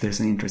sleep if there's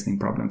an interesting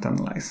problem to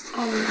analyze.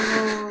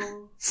 Oh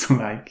no. So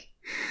like,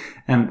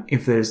 and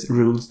if there's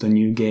rules to a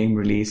new game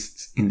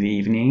released in the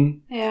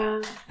evening,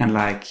 Yeah. and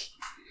like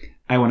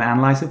I want to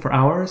analyze it for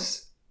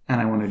hours,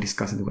 and I want to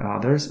discuss it with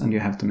others, and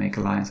you have to make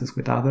alliances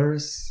with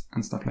others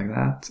and stuff like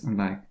that, and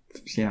like,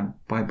 yeah,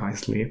 bye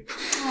sleep.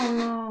 Oh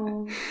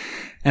no.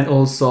 And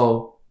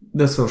also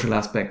the social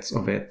aspects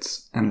of it,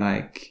 and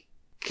like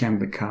can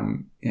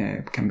become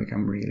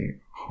really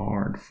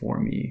hard for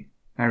me.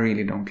 I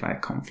really don't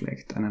like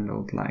conflict, and I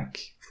don't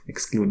like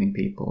excluding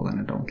people, and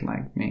I don't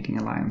like making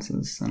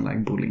alliances and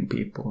like bullying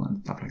people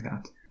and stuff like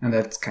that. And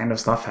that kind of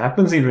stuff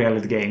happens in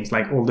reality games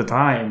like all the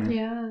time.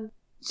 Yeah.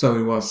 So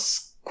it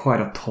was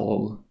quite a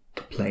toll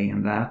to play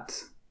in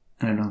that,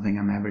 and I don't think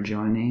I'm ever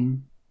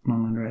joining an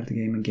online reality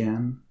game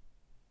again.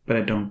 But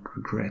I don't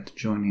regret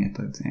joining it,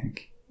 I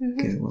think,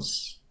 because it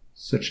was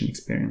such an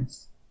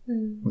experience.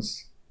 It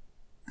was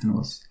a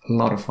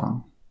lot of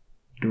fun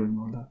doing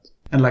all that.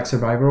 And like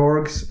survivor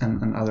orgs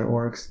and other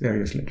orgs, they're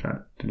usually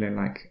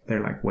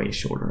they're like way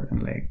shorter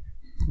and like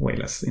way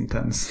less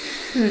intense.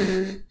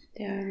 Mm-hmm.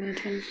 Yeah, I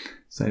imagine.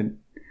 So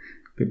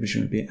people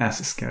shouldn't be as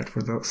scared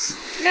for those.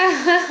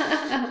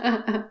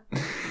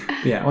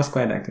 Yeah, I was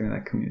quite active in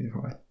that community for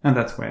a while, and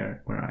that's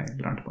where I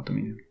learned about the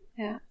medium.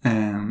 Yeah.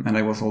 And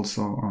I was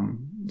also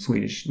on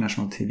Swedish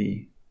national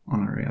TV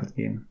on a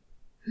reality game.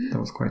 That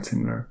was quite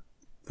similar.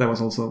 That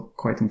was also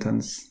quite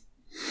intense.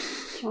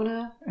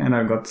 And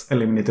I got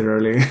eliminated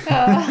early.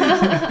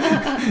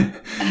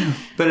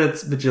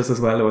 But just as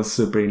well, it was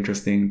super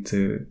interesting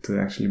to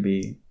actually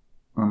be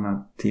on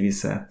a TV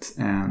set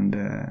and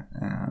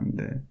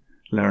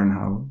learn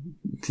how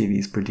TV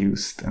is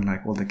produced, and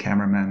like all the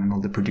cameramen and all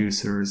the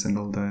producers and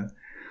all the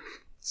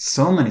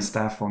so many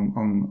staff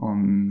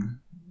on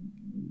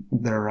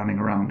they're running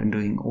around and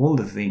doing all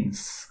the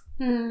things,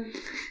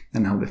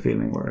 and how the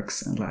filming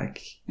works,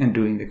 and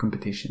doing the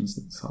competitions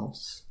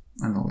themselves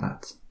and all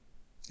that.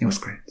 It was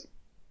great.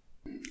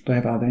 Do I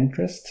have other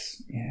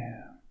interests?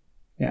 Yeah,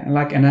 and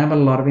I have a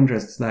lot of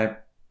interests that I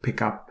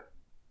pick up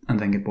and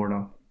then get bored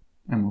of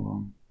and move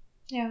on.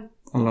 Yeah.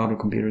 A lot of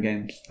computer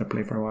games I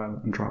play for a while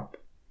and drop.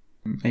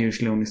 I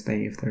usually only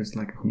stay if there's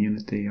like a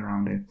community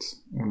around it,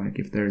 or like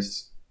if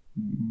there's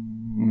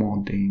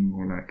modding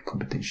or like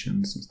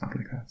competitions and stuff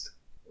like that.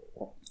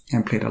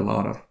 And played a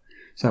lot of.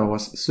 So I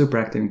was super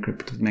active in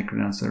Crypto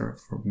Necrodancer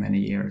for many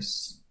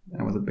years.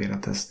 I was a beta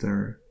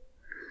tester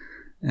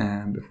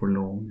before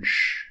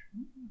launch,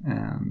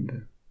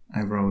 and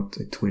I wrote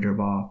a Twitter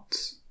bot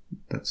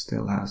that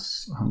still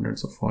has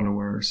hundreds of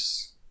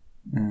followers.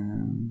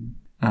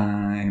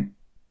 I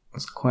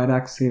was quite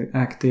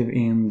active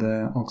in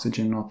the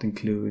Oxygen Not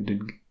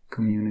Included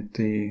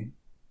community.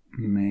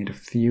 Made a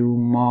few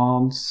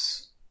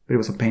mods, but it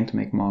was a pain to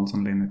make mods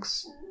on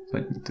Linux, so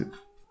I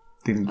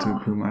didn't do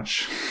too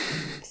much.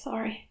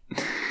 Sorry.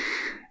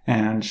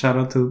 And shout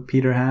out to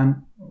Peter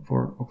Han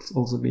for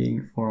also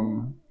being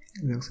from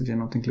the Oxygen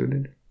Not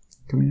Included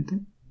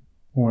community.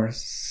 Or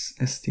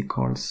ST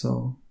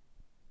Carlso,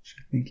 which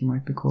I think he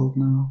might be called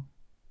now.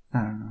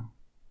 I don't know.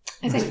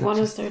 I think one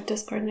is their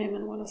Discord name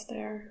and one is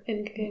their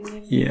in-game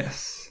name.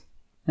 Yes.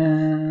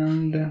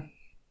 And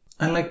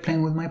I like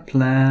playing with my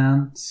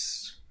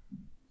plants.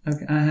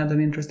 I had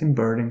an interest in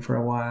birding for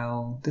a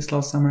while. This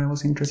last summer I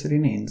was interested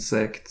in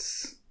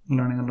insects,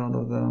 learning a lot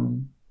of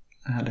them.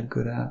 I had a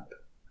good app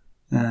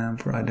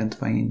for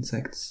identifying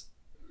insects.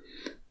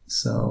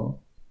 So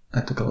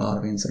I took a lot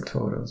of insect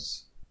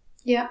photos.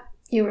 Yeah,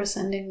 you were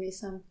sending me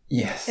some.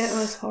 Yes. It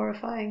was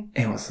horrifying.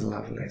 It was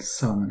lovely.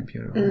 So many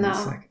beautiful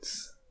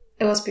insects.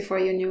 It was before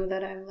you knew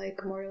that I'm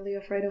like morally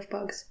afraid of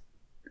bugs.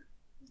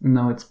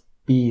 No, it's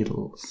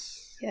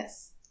beetles.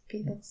 Yes.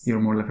 Beetles. You're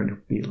more afraid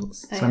of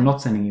beetles. So I'm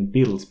not sending you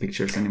beetles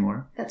pictures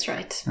anymore. That's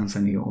right. I'm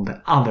sending you all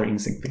the other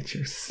insect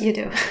pictures. You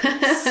do.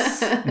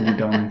 And you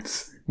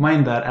don't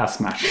mind that as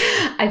much.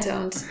 I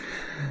don't.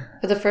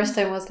 But the first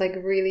time was like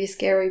really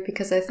scary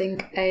because I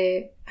think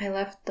I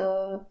left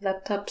the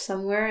laptop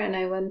somewhere and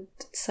I went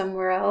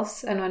somewhere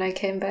else, and when I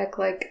came back,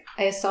 like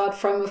I saw it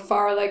from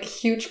afar, like a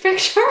huge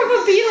picture of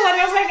a beetle,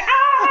 and I was like,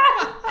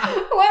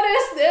 ah, what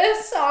is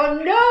this? Oh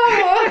no!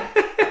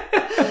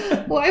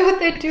 Why would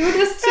they do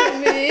this to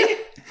me?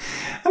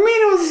 I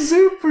mean, it was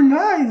super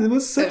nice. It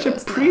was such a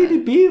pretty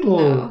beetle.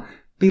 No.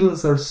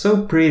 Beetles are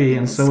so pretty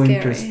and so scary.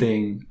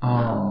 Interesting. Oh,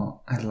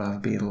 no. I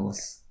love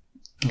beetles.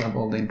 I love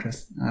all the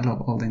insects.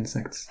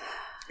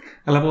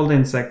 I love all the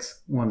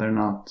insects when they're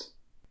not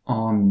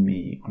on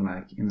me, or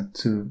like in the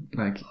tube,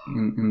 like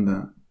in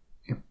the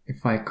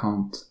if I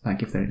can't,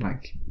 like if they're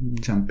like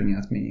jumping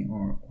at me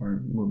or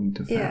moving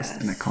too fast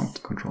and I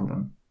can't control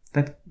them.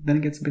 Then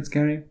it gets a bit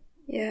scary.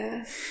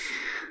 Yes.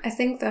 I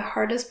think the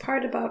hardest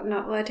part about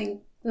not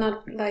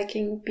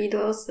liking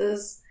beetles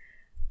is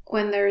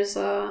when there's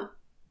a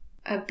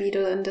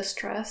beetle in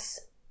distress.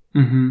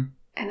 Mm-hmm.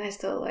 And I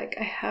still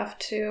I have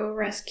to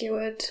rescue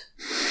it.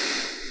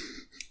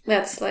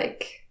 That's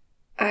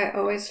I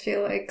always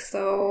feel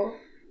so...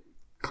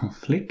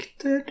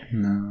 Conflicted?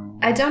 No.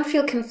 I don't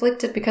feel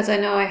conflicted because I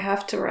know I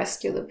have to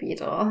rescue the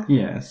beetle.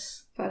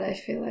 Yes. But I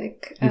feel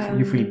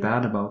You feel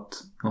bad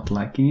about not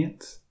liking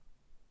it?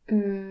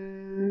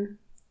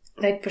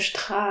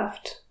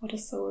 Bestraft. What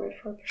is the word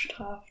for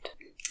bestraft?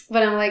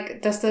 But I'm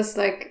does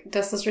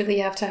this really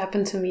have to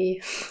happen to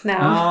me now?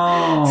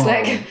 Oh,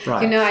 It's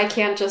right. I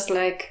can't just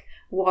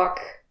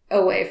walk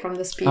away from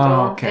this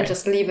beetle and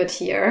just leave it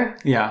here.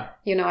 Yeah.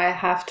 I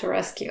have to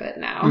rescue it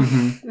now.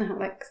 Mm-hmm. And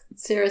I'm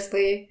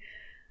seriously.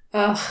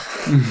 Ugh.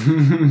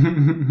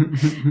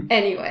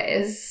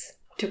 Anyways,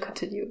 to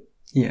continue.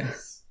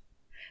 Yes.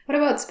 What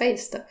about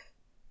space stuff?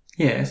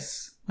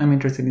 Yes, I'm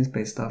interested in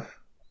space stuff.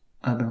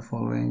 I've been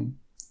following.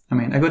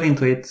 I got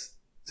into it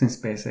since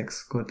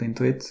SpaceX got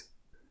into it,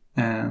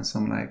 and so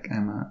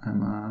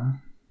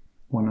I'm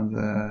one of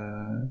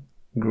the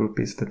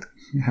groupies that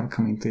have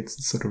come into it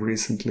sort of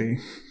recently.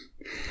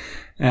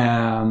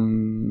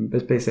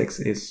 But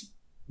SpaceX is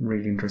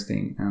really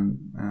interesting,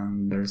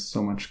 and there's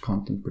so much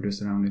content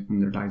produced around it,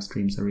 and their live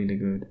streams are really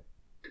good.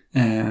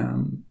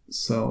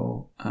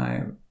 So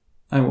I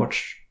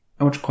watched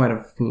quite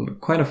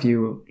a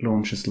few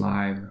launches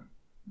live,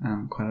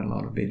 and quite a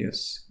lot of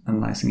videos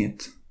analyzing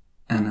it,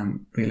 and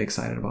I'm really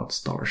excited about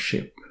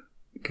Starship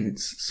because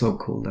it's so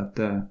cool that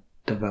the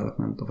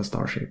development of a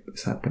Starship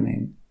is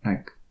happening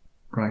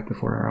right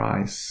before our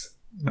eyes,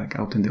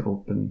 out in the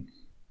open,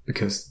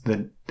 because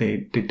they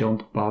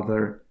don't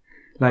bother,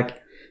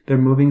 they're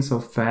moving so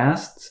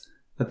fast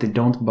that they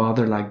don't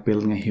bother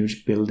building a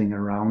huge building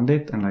around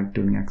it and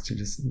doing actually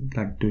just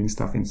doing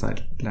stuff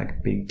inside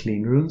big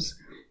clean rooms.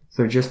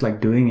 So just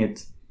doing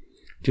it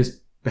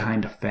just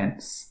behind a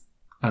fence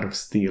out of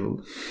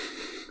steel.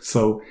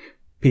 So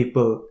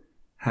people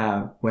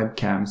have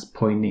webcams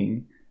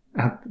pointing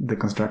at the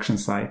construction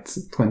sites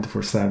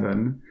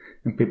 24/7,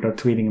 and people are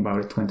tweeting about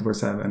it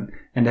 24/7.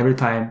 And every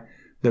time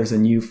there's a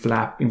new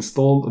flap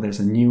installed, or there's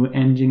a new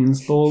engine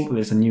installed, or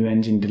there's a new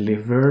engine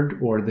delivered,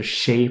 or the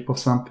shape of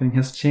something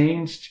has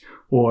changed,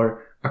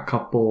 or a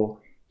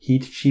couple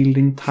heat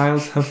shielding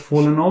tiles have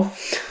fallen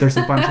off, there's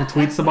a bunch of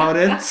tweets about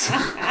it.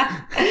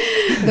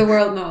 The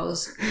world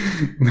knows.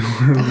 The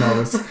world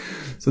knows.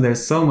 So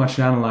there's so much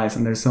to analyze,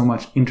 and there's so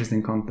much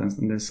interesting content,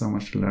 and there's so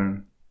much to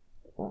learn.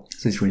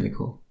 So it's really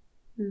cool.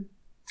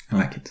 I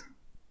like it.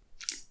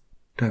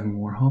 Do I have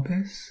more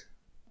hobbies?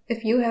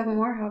 If you have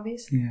more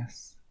hobbies?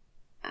 Yes.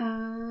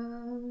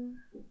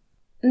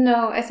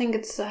 No, I think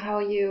it's how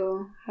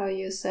you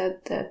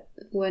said that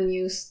when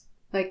you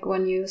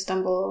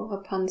stumble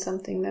upon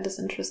something that is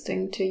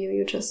interesting to you,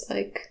 you just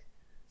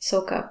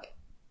soak up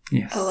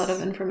a lot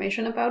of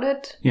information about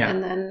it. Yeah.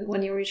 And then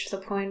when you reach the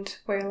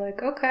point where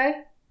you're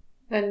okay,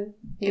 then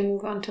you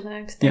move on to the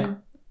next thing.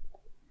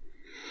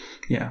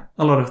 Yeah.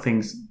 A lot of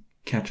things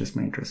catches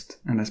my interest,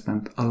 and I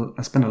spent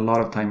a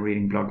lot of time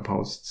reading blog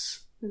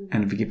posts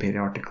and Wikipedia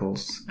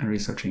articles and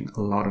researching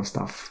a lot of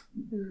stuff.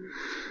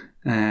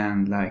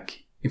 And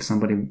if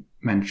somebody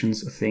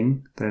mentions a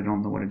thing that I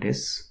don't know what it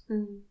is,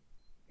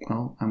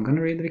 well, I'm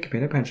gonna read the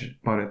Wikipedia page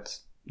about it.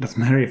 Doesn't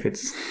matter if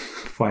it's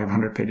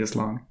 500 pages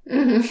long.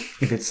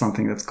 If it's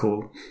something that's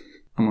cool.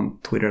 I'm on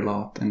Twitter a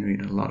lot and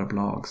read a lot of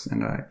blogs,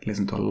 and I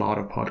listen to a lot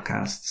of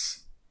podcasts.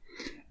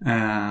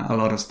 A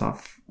lot of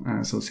stuff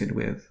associated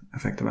with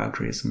effective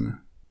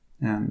altruism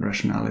and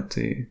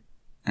rationality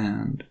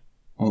and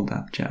all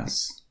that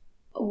jazz.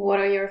 What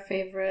are your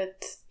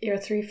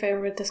 3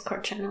 favorite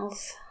Discord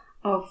channels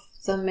of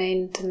the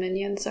main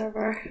Dominion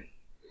server?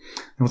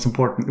 It was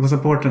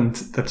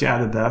important that you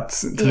added that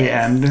to the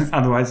end.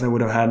 Otherwise, I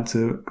would have had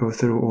to go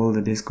through all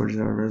the Discord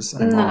servers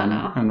and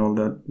all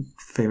the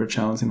favorite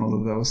channels in all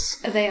of those.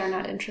 They are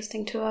not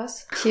interesting to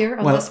us here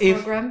on this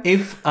program.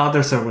 If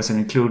other servers are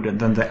included,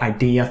 then the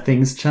Idea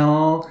Things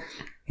channel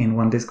in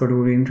one Discord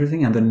would be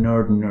interesting, and the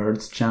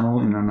Nerds channel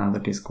in another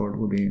Discord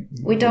would be...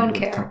 We don't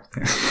care.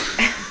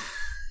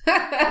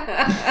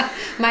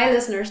 My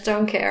listeners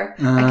don't care.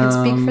 I can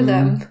speak for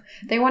them.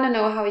 They want to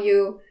know how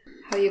you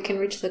can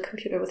reach the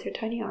computer with your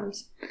tiny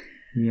arms.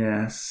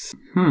 Yes.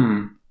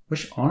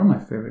 Which are my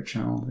favorite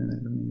channels in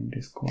the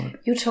Discord?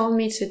 You told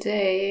me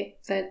today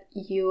that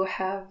you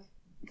have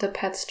the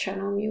pets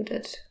channel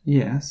muted.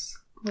 Yes.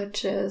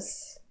 Which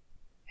is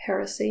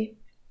heresy.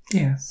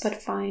 Yes.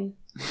 But fine.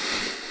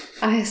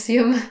 I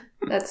assume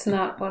that's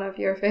not one of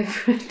your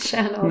favorite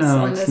channels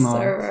on this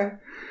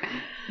server.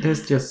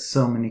 There's just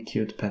so many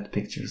cute pet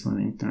pictures on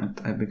the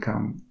internet. I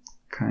become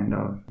kind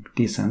of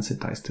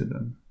desensitized to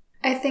them.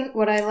 I think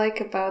what I like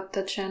about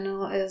the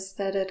channel is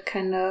that it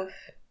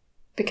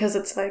because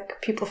it's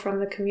people from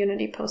the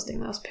community posting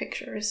those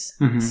pictures.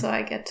 So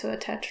I get to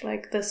attach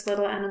this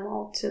little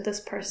animal to this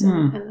person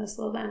and this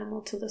little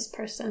animal to this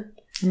person.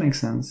 It makes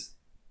sense.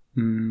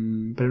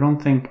 But I don't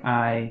think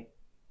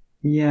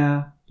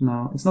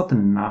no, it's not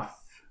enough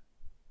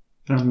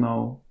I don't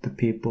know the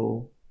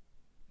people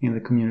in the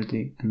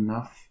community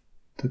enough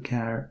to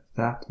care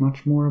that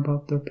much more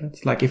about their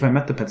pets. Like, if I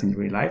met the pets in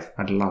real life,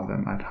 I'd love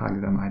them, I'd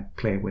hug them, I'd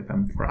play with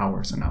them for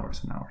hours and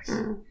hours and hours.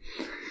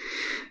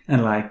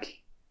 And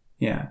like,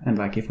 yeah, and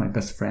like if my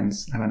best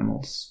friends have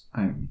animals,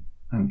 I'm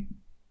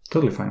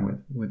totally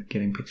fine with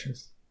getting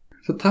pictures.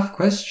 It's a tough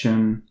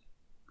question.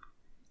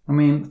 I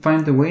mean,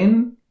 Find the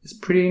Win is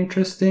pretty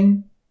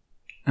interesting.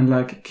 And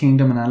like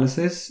Kingdom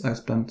Analysis, I've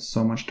spent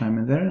so much time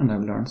in there and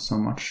I've learned so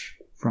much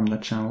from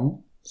that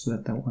channel. So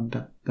that one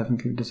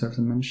definitely deserves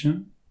a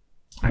mention.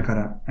 I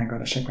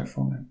gotta check my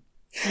phone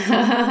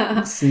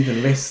and see the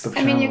list of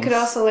channels. I mean, you could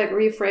also like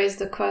rephrase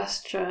the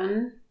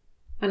question,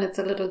 and it's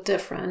a little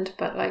different,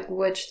 but like,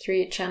 which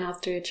 3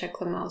 channels do you check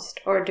the most?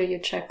 Or do you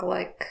check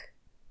like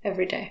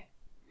every day?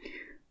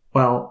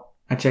 Well,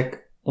 I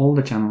check all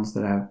the channels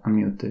that I have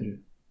unmuted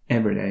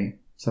every day,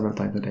 several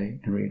times a day,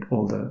 and read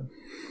all the...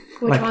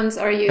 Which ones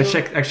are you...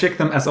 I check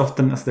them as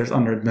often as there's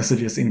unread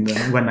messages in the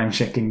when I'm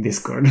checking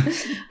Discord.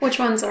 Which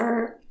ones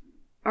are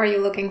you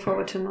looking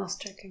forward to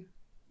most checking?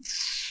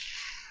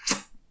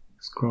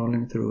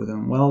 Scrolling through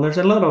them. Well, there's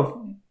a lot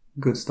of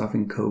good stuff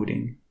in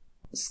coding.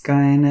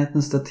 Skynet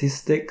and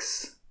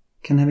statistics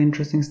can have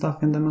interesting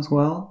stuff in them as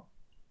well.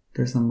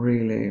 There's some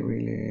really,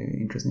 really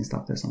interesting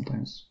stuff there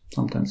sometimes.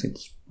 Sometimes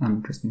it's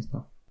uninteresting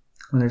stuff.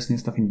 When there's new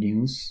stuff in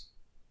news,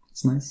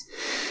 it's nice.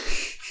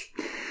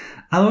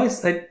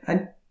 Otherwise,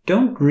 I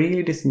don't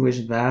really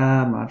distinguish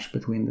that much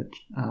between the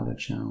other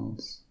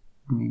channels.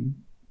 I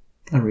mean,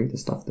 I read the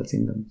stuff that's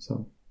in them,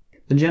 so...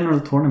 The General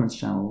Tournaments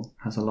channel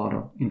has a lot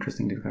of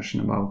interesting discussion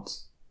about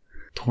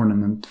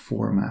tournament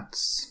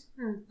formats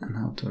and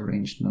how to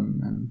arrange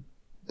them and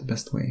the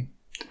best way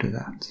to do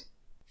that.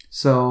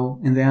 So,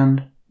 in the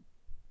end,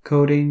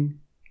 coding,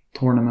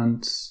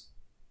 tournaments,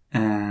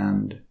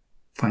 and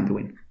Find the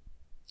Win.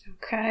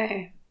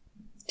 Okay.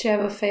 Do you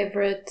have a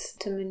favorite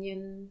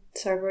Dominion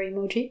server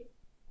emoji?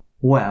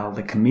 Well,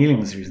 the chameleon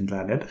was recently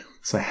added,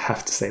 so I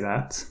have to say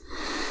that.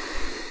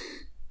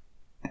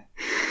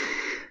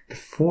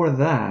 Before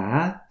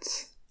that,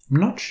 I'm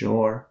not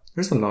sure.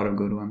 There's a lot of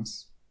good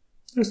ones.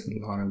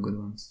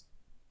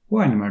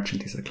 Wine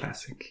Merchant is a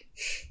classic.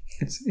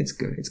 It's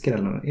good.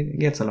 It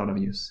gets a lot of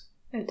use.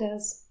 It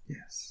does.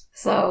 Yes.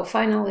 So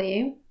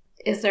finally,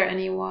 is there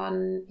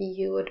anyone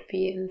you would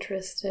be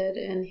interested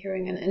in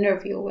hearing an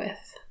interview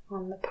with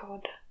on the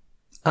pod?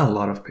 A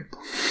lot of people.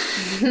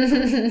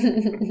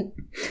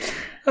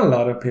 A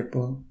lot of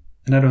people.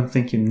 And I don't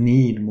think you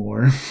need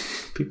more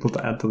people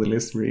to add to the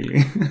list,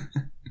 really.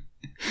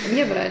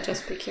 Yeah, but I'd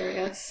just be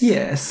curious.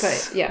 Yes.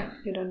 But yeah,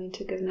 you don't need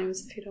to give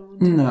names if you don't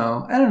want to.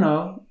 No, I don't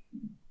know.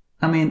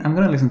 I mean, I'm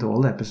going to listen to all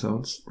the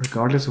episodes,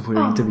 regardless of who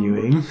you're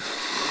interviewing.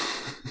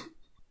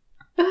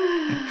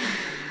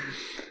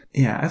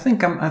 Yeah, I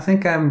think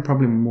I'm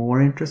probably more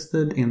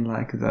interested in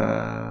like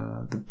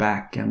the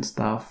back end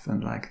stuff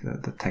and like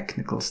the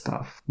technical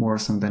stuff, more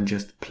so than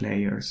just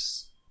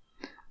players.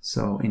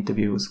 So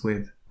interviews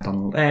with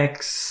Donald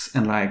X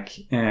and like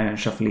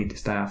Shuffleity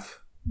staff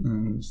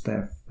and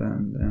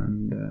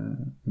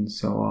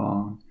so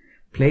on.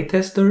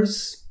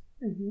 Playtesters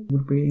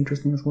would be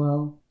interesting as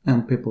well,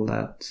 and people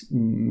that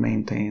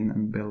maintain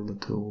and build the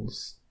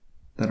tools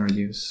that are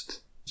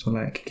used. So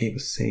like Cave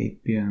of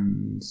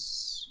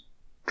Sapiens,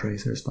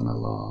 Tracer's done a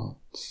lot.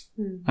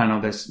 I know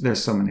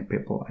there's so many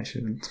people. I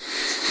shouldn't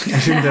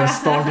have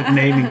started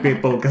naming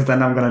people, because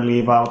then I'm gonna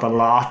leave out a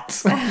lot.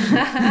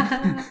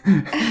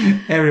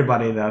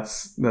 Everybody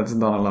that's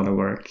done a lot of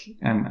work,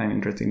 and I'm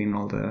interested in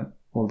all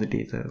the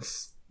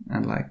details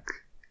and like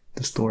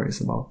the stories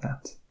about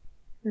that.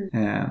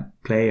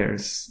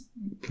 Players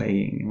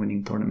playing,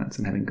 winning tournaments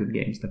and having good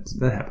games,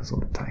 that happens all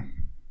the time.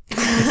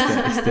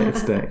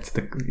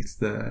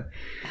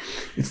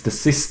 It's the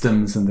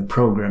systems and the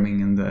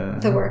programming and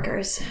the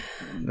workers.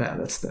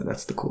 That's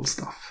the cool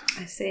stuff.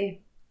 I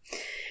see.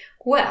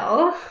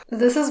 Well,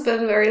 this has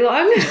been very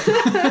long.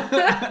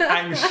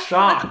 I'm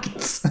shocked.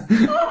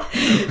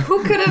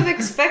 Who could have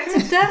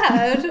expected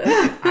that?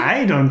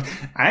 I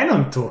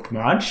don't talk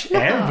much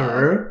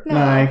ever. No.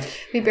 Like,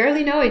 we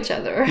barely know each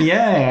other.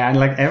 Yeah, and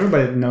like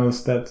everybody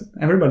knows that.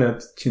 Everybody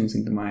that tunes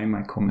into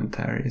my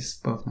commentaries,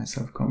 both my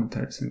self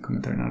commentaries and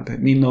commentary on other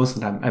people, knows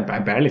that I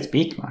barely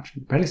speak much. I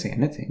barely say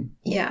anything.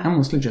 Yeah, I'm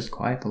mostly just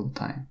quiet all the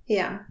time.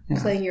 Yeah.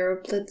 Playing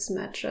your blitz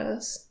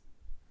matches.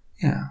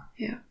 Yeah.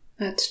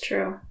 That's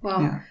true.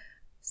 Well,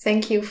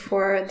 thank you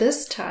for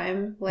this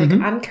time. Like,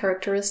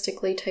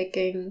 uncharacteristically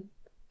taking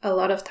a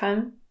lot of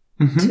time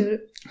to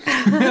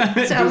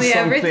tell me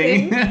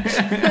everything.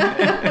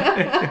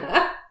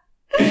 I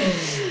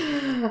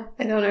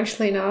don't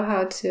actually know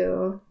how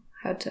to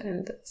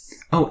end this.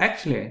 Oh,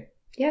 actually.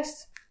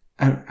 Yes.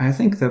 I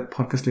think the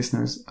podcast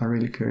listeners are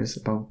really curious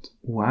about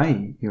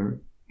why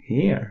you're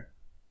here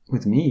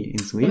with me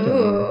in Sweden.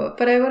 Ooh,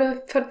 but I would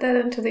have put that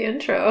into the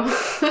intro.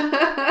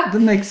 That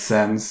makes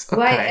sense. Okay.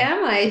 Why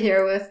am I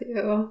here with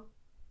you?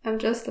 I'm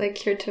just like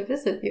here to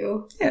visit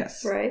you.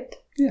 Yes. Right?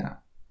 Yeah.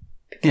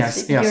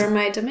 Because you're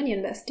my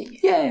Dominion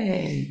bestie.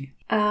 Yay!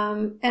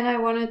 And I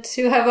wanted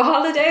to have a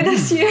holiday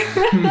this year.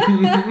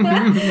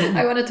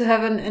 I wanted to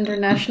have an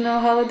international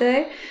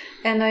holiday.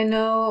 And I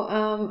know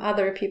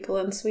other people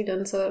in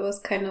Sweden, so it was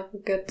kind of a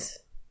good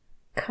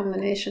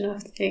combination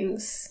of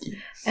things.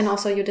 Yes. And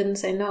also you didn't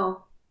say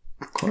no.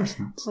 Of course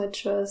not.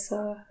 Which was...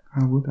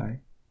 How would I?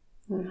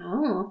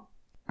 No.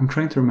 I'm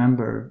trying to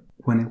remember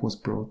when it was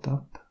brought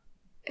up.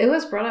 It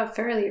was brought up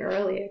fairly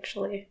early,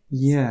 actually.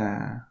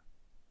 Yeah.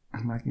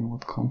 And like, in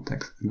what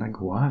context? And like,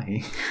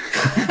 why?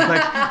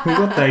 Like, who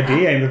got the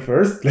idea in the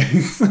first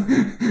place?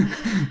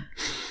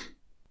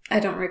 I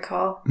don't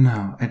recall.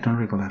 No, I don't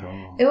recall at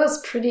all. It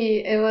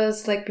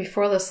was like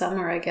before the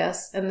summer, I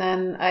guess. And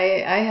then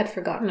I had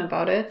forgotten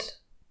about it.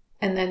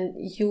 And then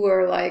you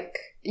were like,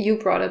 you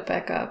brought it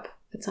back up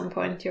at some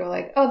point. You were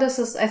like, oh,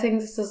 I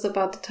think this is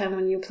about the time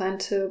when you plan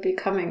to be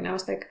coming. And I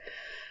was like,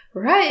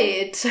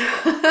 right.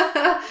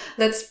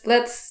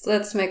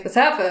 let's make this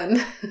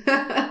happen.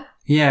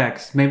 Yeah,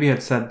 because maybe I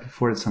had said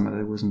before the summer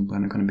that it wasn't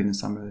going to be in the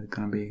summer, that it's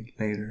going to be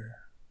later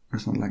or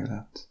something like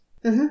that.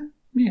 Mm-hmm.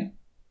 Yeah.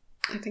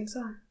 I think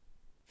so.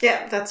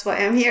 Yeah, that's why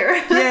I'm here.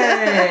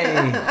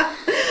 Yay!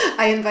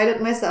 I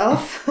invited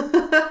myself.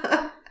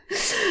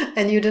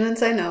 And you didn't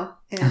say no.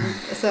 And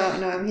so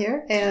now I'm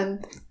here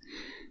and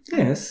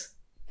yes,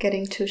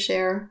 getting to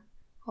share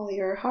all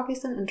your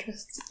hobbies and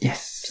interests.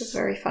 Yes. Which is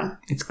very fun.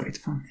 It's great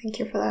fun. Thank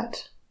you for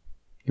that.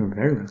 You're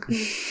very welcome.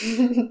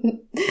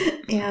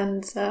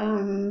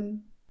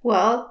 And,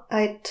 well,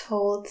 I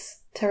told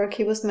Tarot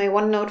Cubist my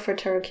one note for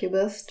Tarot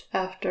Cubist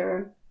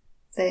after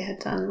they had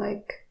done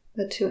like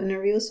the 2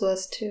 interviews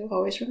was to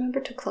always remember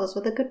to close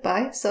with a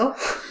goodbye. So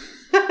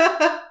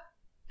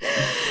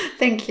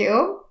thank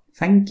you.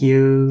 Thank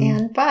you.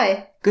 And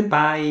bye.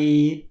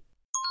 Goodbye.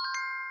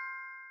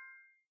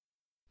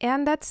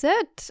 And that's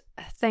it.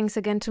 Thanks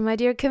again to my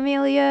dear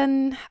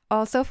Chameleon,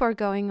 also for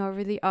going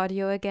over the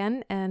audio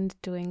again and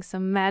doing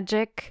some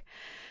magic.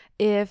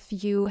 If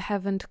you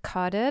haven't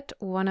caught it,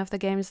 one of the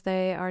games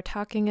they are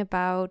talking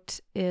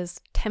about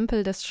is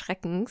Tempel des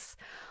Schreckens,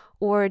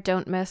 or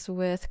Don't Mess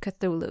with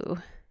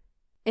Cthulhu.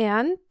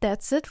 And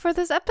that's it for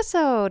this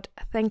episode.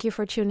 Thank you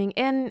for tuning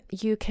in.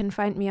 You can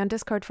find me on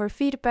Discord for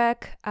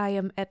feedback. I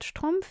am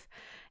 @Strumpf.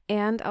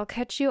 And I'll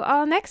catch you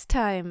all next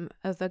time.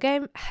 The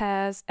game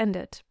has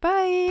ended.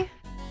 Bye!